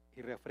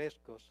y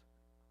refrescos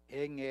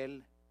en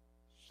el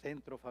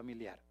centro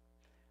familiar.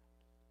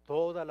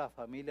 Toda la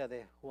familia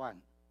de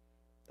Juan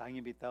están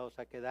invitados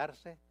a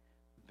quedarse.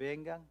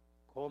 Vengan,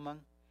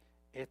 coman.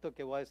 Esto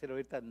que voy a decir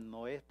ahorita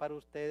no es para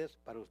ustedes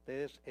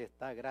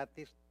está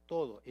gratis,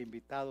 todo,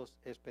 invitados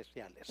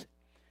especiales.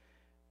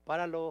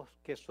 Para los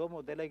que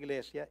somos de la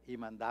iglesia y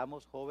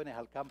mandamos jóvenes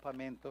al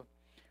campamento,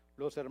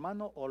 los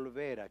hermanos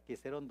Olvera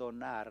quisieron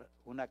donar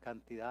una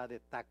cantidad de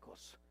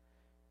tacos.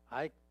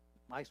 Hay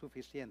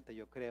suficiente,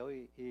 yo creo,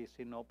 y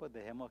si no, pues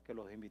dejemos que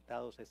los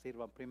invitados se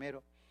sirvan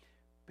primero.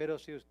 Pero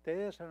si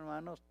ustedes,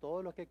 hermanos,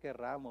 todos los que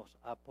querramos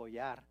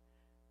apoyar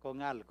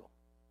con algo,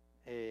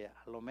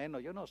 a lo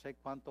menos, yo no sé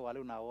cuánto vale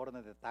una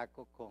orden de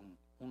taco con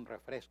un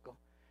refresco,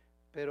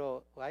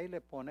 pero ahí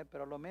le pone,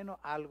 pero a lo menos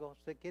algo,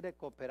 se quiere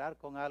cooperar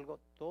con algo,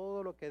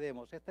 todo lo que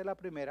demos. Esta es la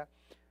primera.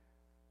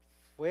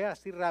 Fue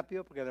así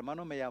rápido porque el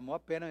hermano me llamó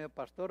apenas y me dijo: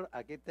 pastor,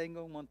 aquí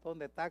tengo un montón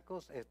de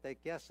tacos,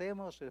 ¿qué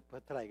hacemos?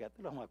 Pues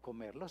tráigatelos, vamos a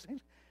comerlos,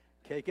 ¿sí?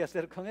 ¿Qué hay que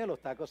hacer con él? Los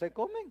tacos se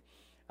comen.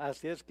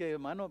 Así es que,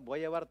 hermano, voy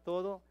a llevar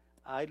todo,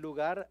 hay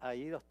lugar,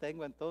 ahí los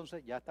tengo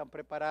entonces, ya están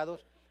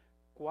preparados.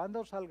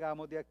 Cuando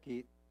salgamos de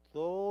aquí,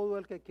 todo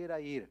el que quiera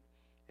ir,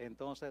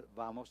 entonces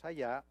vamos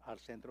allá al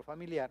centro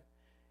familiar.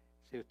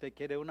 Si usted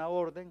quiere una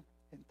orden,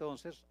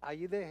 entonces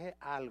ahí deje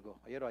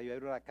algo. Ahí hay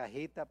una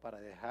cajita para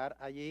dejar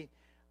allí,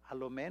 a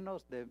lo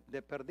menos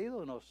de perdido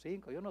unos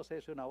 5. Yo no sé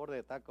si una orden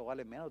de taco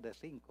vale menos de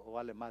 5 o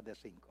vale más de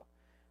 5.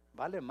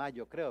 Vale más,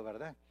 yo creo,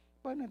 ¿verdad?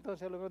 Bueno,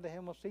 entonces luego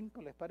dejemos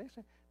 5, ¿les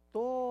parece?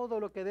 Todo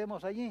lo que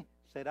demos allí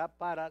será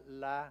para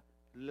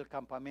el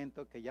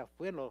campamento que ya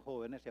fueron los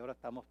jóvenes y ahora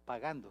estamos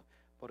pagando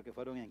porque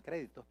fueron en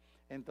crédito.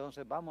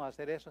 Entonces vamos a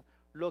hacer eso.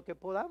 Lo que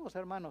podamos,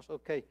 hermanos,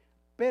 ok.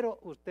 Pero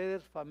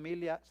ustedes,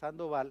 familia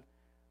Sandoval,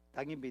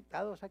 están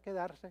invitados a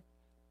quedarse.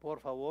 Por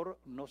favor,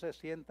 no se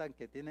sientan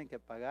que tienen que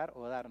pagar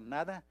o dar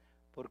nada,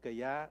 porque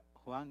ya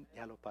Juan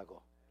ya lo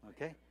pagó,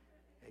 ¿ok?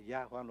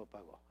 Ya Juan lo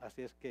pagó.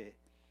 Así es que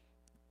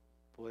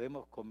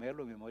podemos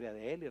comerlo en memoria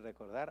de él y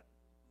recordar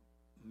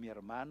mi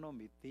hermano,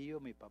 mi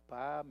tío, mi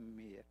papá,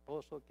 mi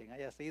esposo, quien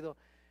haya sido,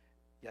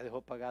 ya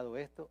dejó pagado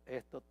esto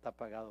está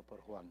pagado por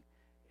Juan.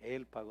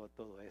 Él pagó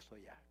todo eso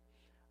ya.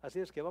 Así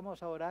es que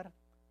vamos a orar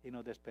y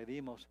nos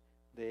despedimos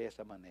de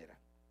esa manera.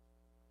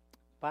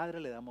 Padre,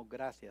 le damos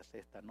gracias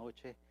esta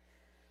noche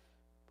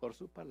por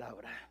su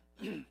palabra.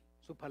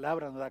 Su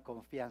palabra nos da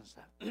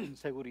confianza,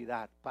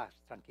 seguridad,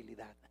 paz,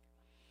 tranquilidad.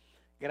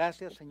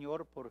 Gracias,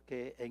 Señor,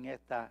 porque en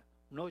esta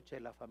noche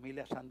la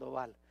familia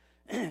Sandoval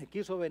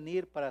quiso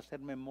venir para hacer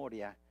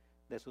memoria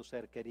de su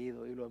ser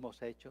querido y lo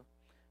hemos hecho.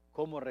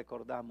 Como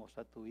recordamos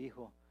a tu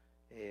hijo,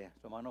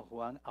 su hermano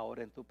Juan,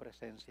 ahora en tu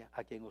presencia,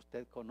 a quien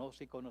usted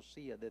conoce y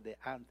conocía desde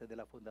antes de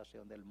la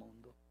fundación del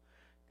mundo.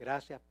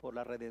 Gracias por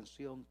la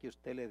redención que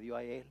usted le dio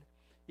a él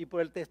y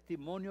por el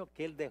testimonio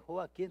que él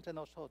dejó aquí entre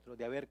nosotros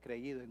de haber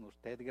creído en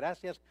usted.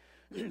 Gracias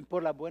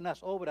por las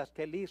buenas obras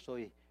que él hizo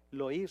y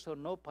lo hizo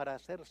no para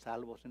ser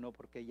salvo, sino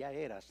porque ya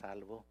era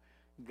salvo.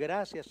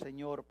 Gracias,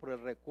 Señor, por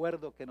el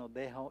recuerdo que nos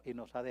dejó y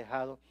nos ha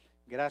dejado.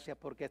 Gracias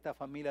porque esta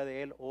familia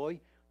de él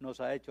hoy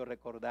nos ha hecho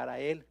recordar a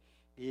él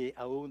y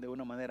aún de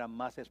una manera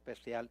más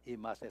especial y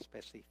más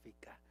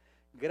específica.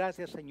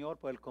 Gracias, Señor,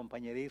 por el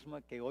compañerismo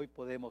que hoy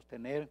podemos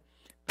tener.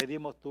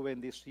 Pedimos tu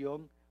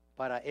bendición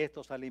para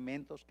estos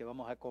alimentos que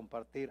vamos a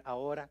compartir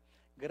ahora.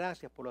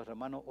 Gracias por los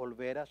hermanos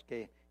Olveras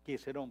que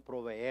quisieron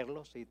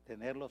proveerlos y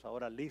tenerlos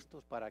ahora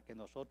listos para que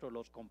nosotros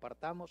los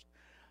compartamos.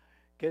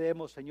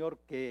 Queremos, Señor,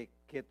 que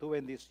tu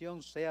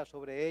bendición sea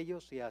sobre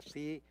ellos y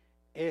así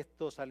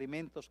estos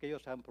alimentos que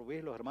ellos han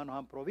provisto, los hermanos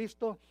han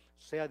provisto,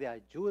 sea de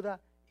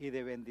ayuda y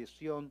de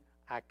bendición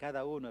a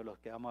cada uno de los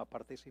que vamos a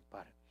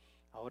participar.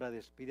 Ahora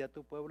despide a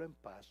tu pueblo en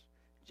paz,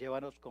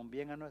 llévanos con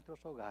bien a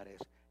nuestros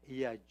hogares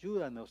y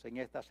ayúdanos en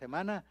esta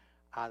semana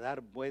a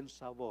dar buen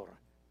sabor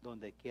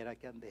donde quiera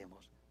que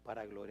andemos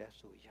para gloria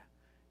suya.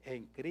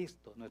 En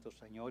Cristo, nuestro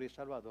Señor y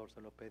Salvador,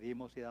 se lo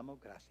pedimos y damos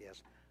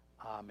gracias.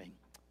 Amén.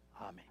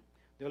 Amén.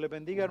 Dios les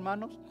bendiga,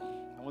 hermanos.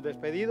 Estamos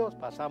despedidos,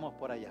 pasamos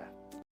por allá.